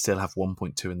 and still have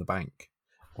 1.2 in the bank,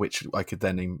 which I could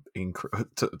then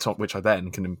which I then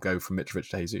can go from Mitrovic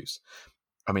to Jesus.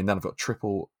 I mean, then I've got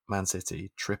triple Man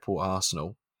City, triple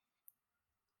Arsenal.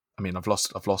 I mean, I've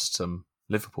lost some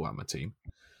Liverpool at my team,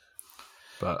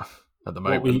 but at the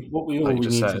moment, what we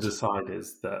need to decide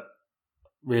is that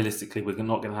realistically, we're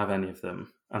not going to have any of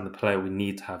them, and the player we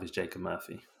need to have is Jacob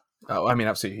Murphy. Oh, I mean,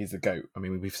 absolutely, he's the GOAT. I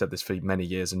mean, we've said this for many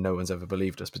years, and no one's ever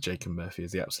believed us, but Jacob Murphy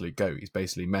is the absolute GOAT. He's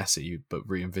basically Messi, but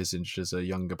re-envisaged as a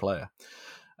younger player.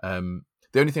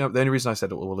 The only reason I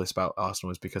said all this about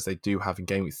Arsenal is because they do have in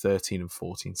game week 13 and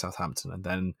 14 Southampton, and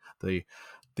then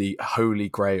the holy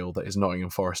grail that is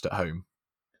Nottingham Forest at home.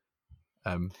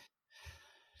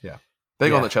 They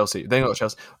got Chelsea, and then they've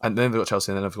got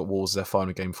Chelsea, and then they've got Wolves as their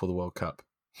final game before the World Cup.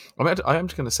 I mean, I am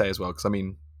just going to say as well, because I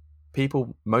mean,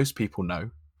 most people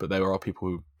know, but there are people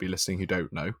who be listening who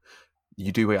don't know.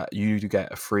 You do get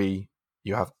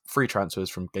you have free transfers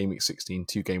from game week 16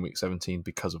 to game week 17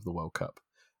 because of the World Cup.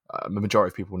 The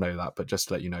majority of people know that, but just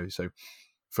to let you know, so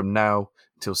from now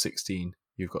until 16,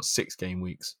 you've got 6 game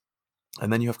weeks,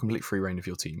 and then you have complete free reign of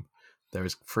your team. There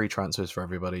is free transfers for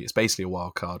everybody. It's basically a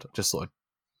wild card. Just thought I'd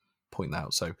point that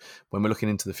out. So when we're looking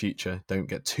into the future, don't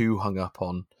get too hung up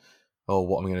on,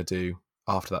 what am I going to do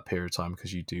after that period of time,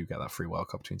 because you do get that free wild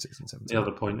card between 16 and 17. The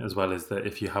other point as well is that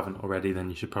if you haven't already, then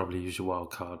you should probably use your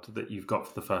wild card that you've got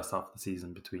for the first half of the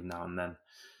season between now and then.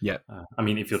 Yeah. I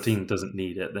mean, if your team doesn't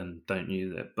need it, then don't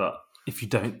use it. But if you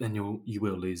don't, then you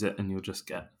will lose it, and you'll just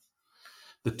get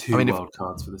the 2 wild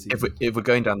cards for the season. If we're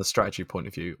going down the strategy point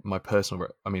of view, my personal,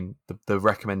 the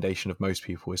recommendation of most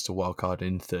people is to wild card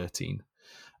in 13.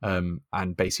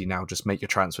 And basically now just make your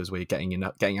transfers where you're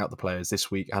getting out the players this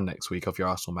week and next week of your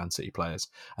Arsenal, Man City players,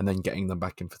 and then getting them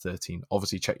back in for 13.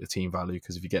 Obviously, check the team value,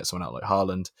 because if you get someone out like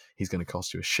Haaland, he's going to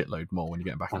cost you a shitload more when you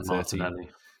get him back in 13.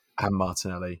 And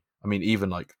Martinelli. I mean, even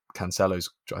like Cancelo's,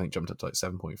 I think, jumped up to like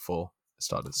 7.4. It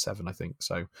started at 7, I think.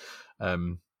 So,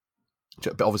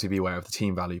 but obviously be aware of the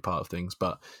team value part of things.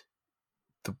 But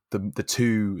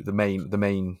the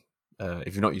main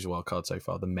if you've not used a wild card so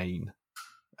far, the main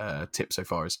tip so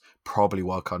far is probably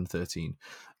wildcard in 13.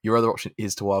 Your other option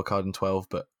is to wildcard in 12,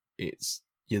 but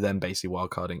you're then basically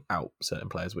wildcarding out certain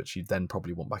players, which you then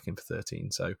probably want back in for 13.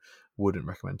 So wouldn't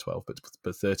recommend 12,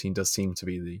 but 13 does seem to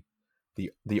be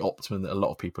the optimum that a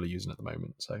lot of people are using at the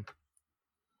moment. So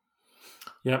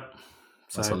yep,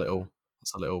 that's a little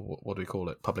what do we call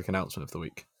it? Public announcement of the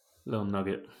week. Little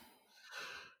nugget.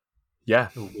 Yeah,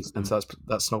 and so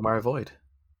that's Snog, Marry, Avoid.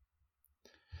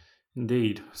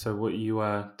 Indeed. So what are you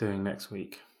doing next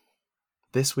week?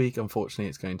 This week, unfortunately,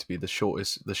 it's going to be the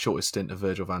shortest stint of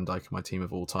Virgil van Dijk in my team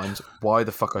of all times. Why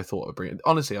the fuck I thought I'd bring it?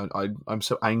 Honestly, I'm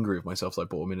so angry with myself that I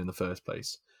brought him in the first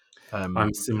place.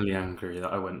 I'm similarly angry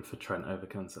that I went for Trent over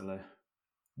Cancelo.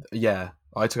 Yeah,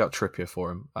 I took out Trippier for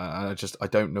him, and I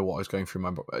don't know what I was going through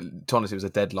my. To be honest, it was a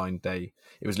deadline day.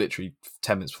 It was literally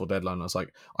 10 minutes before deadline. I was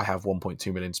like, I have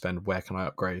 1.2 million to spend. Where can I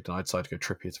upgrade? And I decided to go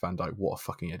Trippier to Van Dijk. What a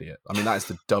fucking idiot! I mean, that is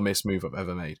the dumbest move I've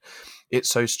ever made. It's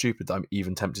so stupid that I'm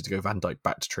even tempted to go Van Dijk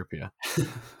back to Trippier,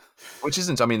 which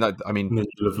isn't. I mean,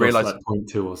 realize like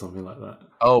 0.2 or something like that.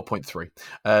 Oh,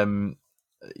 0.3.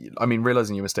 I mean,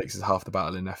 realising your mistakes is half the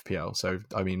battle in FPL. So,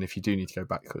 I mean, if you do need to go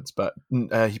backwards, but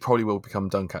he probably will become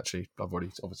Dunk, actually. I've already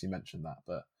obviously mentioned that,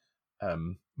 but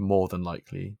more than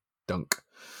likely Dunk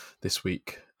this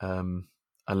week.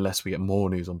 Unless we get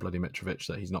more news on bloody Mitrovic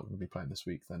that he's not going to be playing this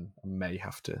week, then I may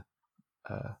have to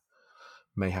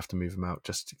move him out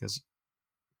just because.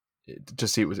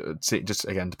 Just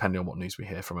again, depending on what news we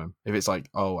hear from him. If it's like,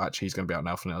 oh, actually, he's going to be out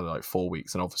now for another like 4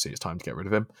 weeks, then obviously it's time to get rid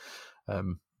of him.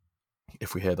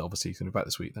 If we hear that obviously he's going to be back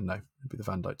this week, then no, it'd be the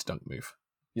Van Dijk to Dunk move.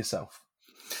 Yourself?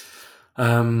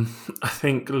 I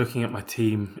think looking at my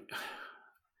team,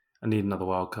 I need another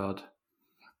wild card.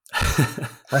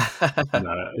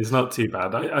 No, it's not too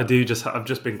bad. I've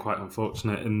just been quite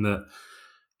unfortunate in that.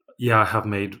 Yeah, I have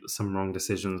made some wrong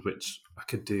decisions, which I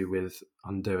could do with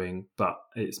undoing, but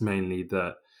it's mainly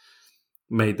that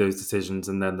made those decisions,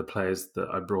 and then the players that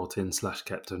I brought in /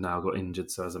 kept have now got injured.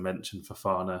 So as I mentioned,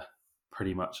 Fofana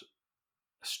pretty much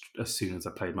as soon as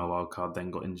I played my wild card,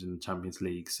 then got injured in the Champions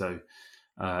League. So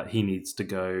he needs to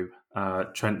go.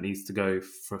 Trent needs to go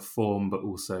for form, but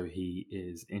also he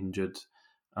is injured.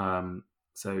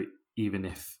 So even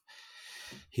if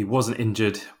he wasn't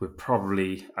injured, we're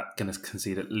probably going to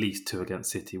concede at least 2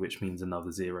 against City, which means another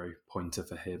 0-pointer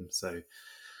for him. So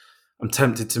I'm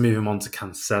tempted to move him on to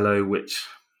Cancelo, which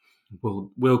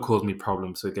will cause me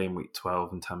problems for game week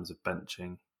 12 in terms of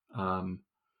benching.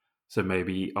 So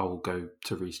maybe I'll go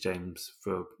to Reece James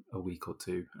for a week or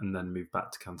 2 and then move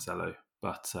back to Cancelo.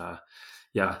 But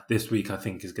this week I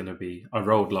think is going to be... I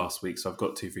rolled last week, so I've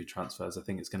got 2 free transfers. I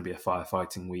think it's going to be a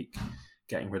firefighting week,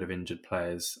 getting rid of injured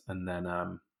players. And then,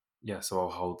 so I'll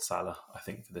hold Salah, I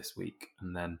think, for this week.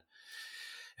 And then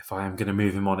if I am going to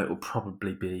move him on, it will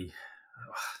probably be...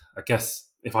 I guess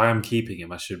if I am keeping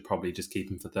him, I should probably just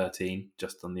keep him for 13,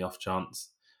 just on the off chance.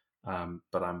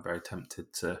 But I'm very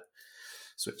tempted to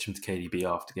switch him to KDB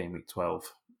after game week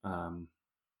 12.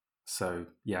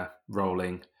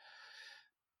 Rolling.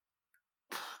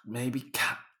 Maybe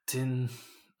captain.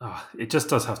 Oh, it just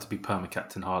does have to be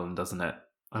perma-captain Haaland, doesn't it?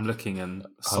 I'm looking and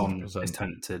Son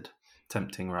 100%. is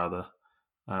tempting rather.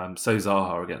 So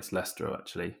Zaha against Leicester,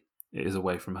 actually. It is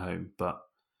away from home,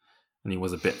 and he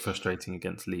was a bit frustrating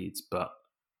against Leeds, but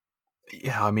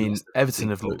yeah, I mean, Everton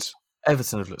have looked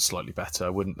slightly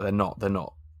better. They're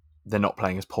not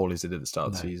playing as poorly as they did at the start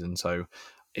of the season. So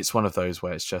it's one of those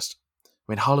where it's just,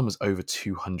 I mean, Haaland was over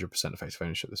 200% effective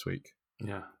ownership this week.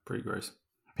 Yeah, pretty gross.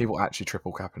 People actually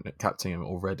triple captaining him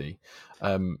already.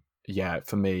 For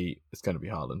me, it's going to be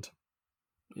Haaland.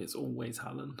 It's always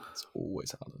Haaland.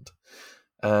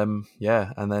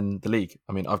 And then the league.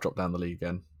 I mean, I've dropped down the league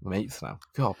again. I'm 8th now.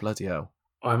 God, bloody hell.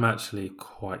 I'm actually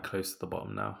quite close to the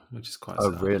bottom now, which is quite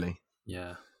sad. Oh, really?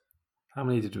 Yeah. How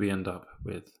many did we end up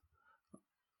with?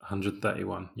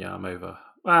 131. Yeah, I'm over.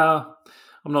 Well,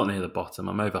 I'm not near the bottom.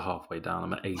 I'm over halfway down.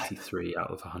 I'm at 83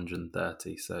 out of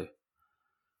 130, so...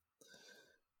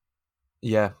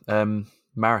 Yeah,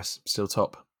 Maris still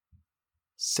top.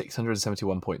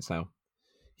 671 points now.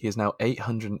 He is now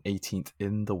 818th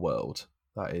in the world.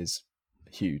 That is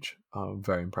huge. I'm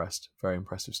very impressed. Very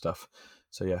impressive stuff.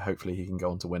 So yeah, hopefully he can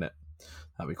go on to win it.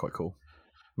 That'd be quite cool.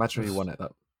 Imagine if he won it.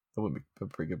 That would be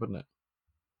pretty good, wouldn't it?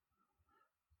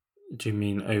 Do you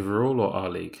mean overall or our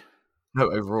league? No,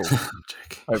 overall. I'm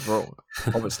joking. Overall,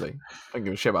 obviously. I don't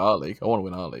give a shit about our league. I want to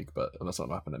win our league, but that's not going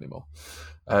to happen anymore.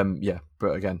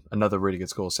 But again, another really good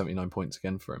score, 79 points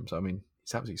again for him. So, I mean,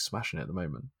 he's absolutely smashing it at the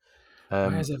moment.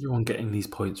 Where is everyone getting these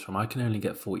points from? I can only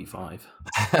get 45.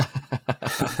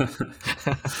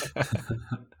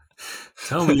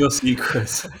 Tell me your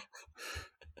secret.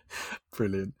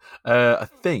 Brilliant. I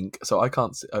think, so I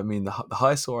can't see, I mean, the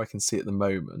highest score I can see at the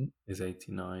moment is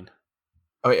 89.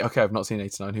 Oh, wait, okay, I've not seen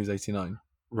 89. Who's 89?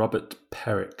 Robert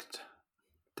Perricht.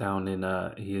 Down in,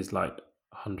 he is like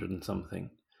 100 and something.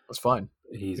 That's fine.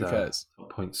 He's Who cares?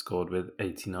 Point scored with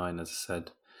 89, as I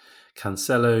said.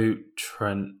 Cancelo,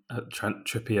 Trent,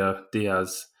 Trippier,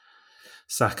 Diaz,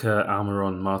 Saka,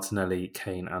 Almiron, Martinelli,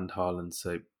 Kane, and Haaland.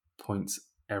 So points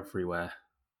everywhere.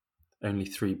 Only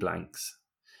 3 blanks.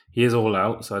 He is all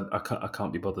out, so I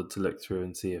can't be bothered to look through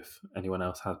and see if anyone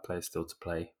else has players still to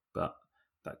play. But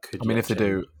that could. I mean, if they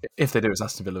do, it's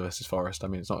Aston Villa versus Forest. I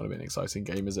mean, it's not going to be an exciting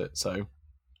game, is it? So,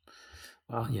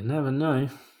 well, you never know.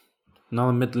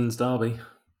 Another Midlands derby.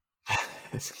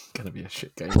 It's going to be a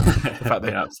shit game. The fact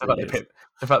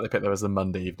they picked there as the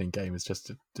Monday evening game is just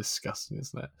disgusting,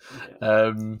 isn't it?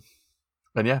 Yeah.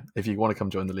 And yeah, if you want to come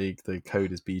join the league, the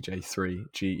code is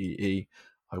BJ3GEE.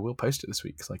 I will post it this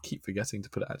week because I keep forgetting to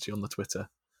put it actually on the Twitter.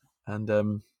 And I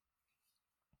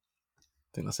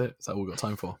think that's it. Is that all we've got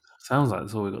time for? Sounds like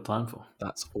that's all we've got time for.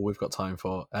 That's all we've got time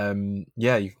for. You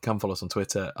can come follow us on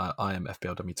Twitter. I am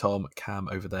FPL Dummy Tom. Cam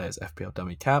over there is FPL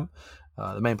Dummy Cam.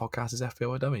 The main podcast is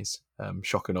FPL Dummies.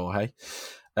 Shock and awe, hey?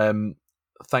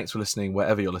 Thanks for listening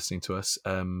wherever you're listening to us.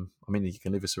 I mean, you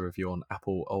can leave us a review on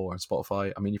Apple or on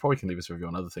Spotify. I mean, you probably can leave us a review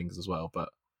on other things as well, but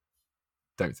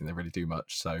don't think they really do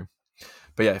much. So,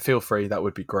 but yeah, feel free. That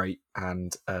would be great.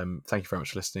 And thank you very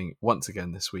much for listening once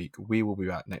again this week. We will be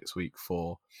back next week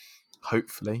for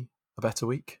hopefully a better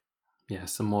week. Yeah,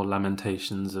 some more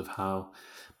lamentations of how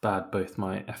bad both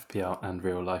my FPL and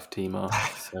real life team are.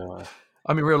 So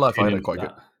I mean, real life, I tune had a in for quite good.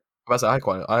 that. I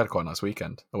had quite a nice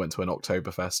weekend. I went to an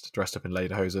Oktoberfest, dressed up in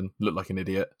lederhosen, looked like an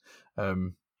idiot.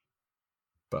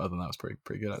 But other than that, it was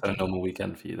pretty good So a actually. normal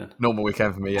weekend for you then. Normal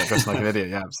weekend for me, yeah, dressing like an idiot,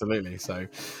 yeah, absolutely. So,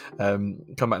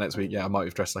 come back next week, yeah, I might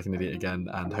have dressed like an idiot again,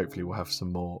 and hopefully we'll have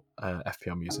some more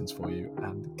FPL musings for you.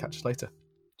 And catch us later.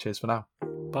 Cheers for now.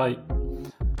 Bye.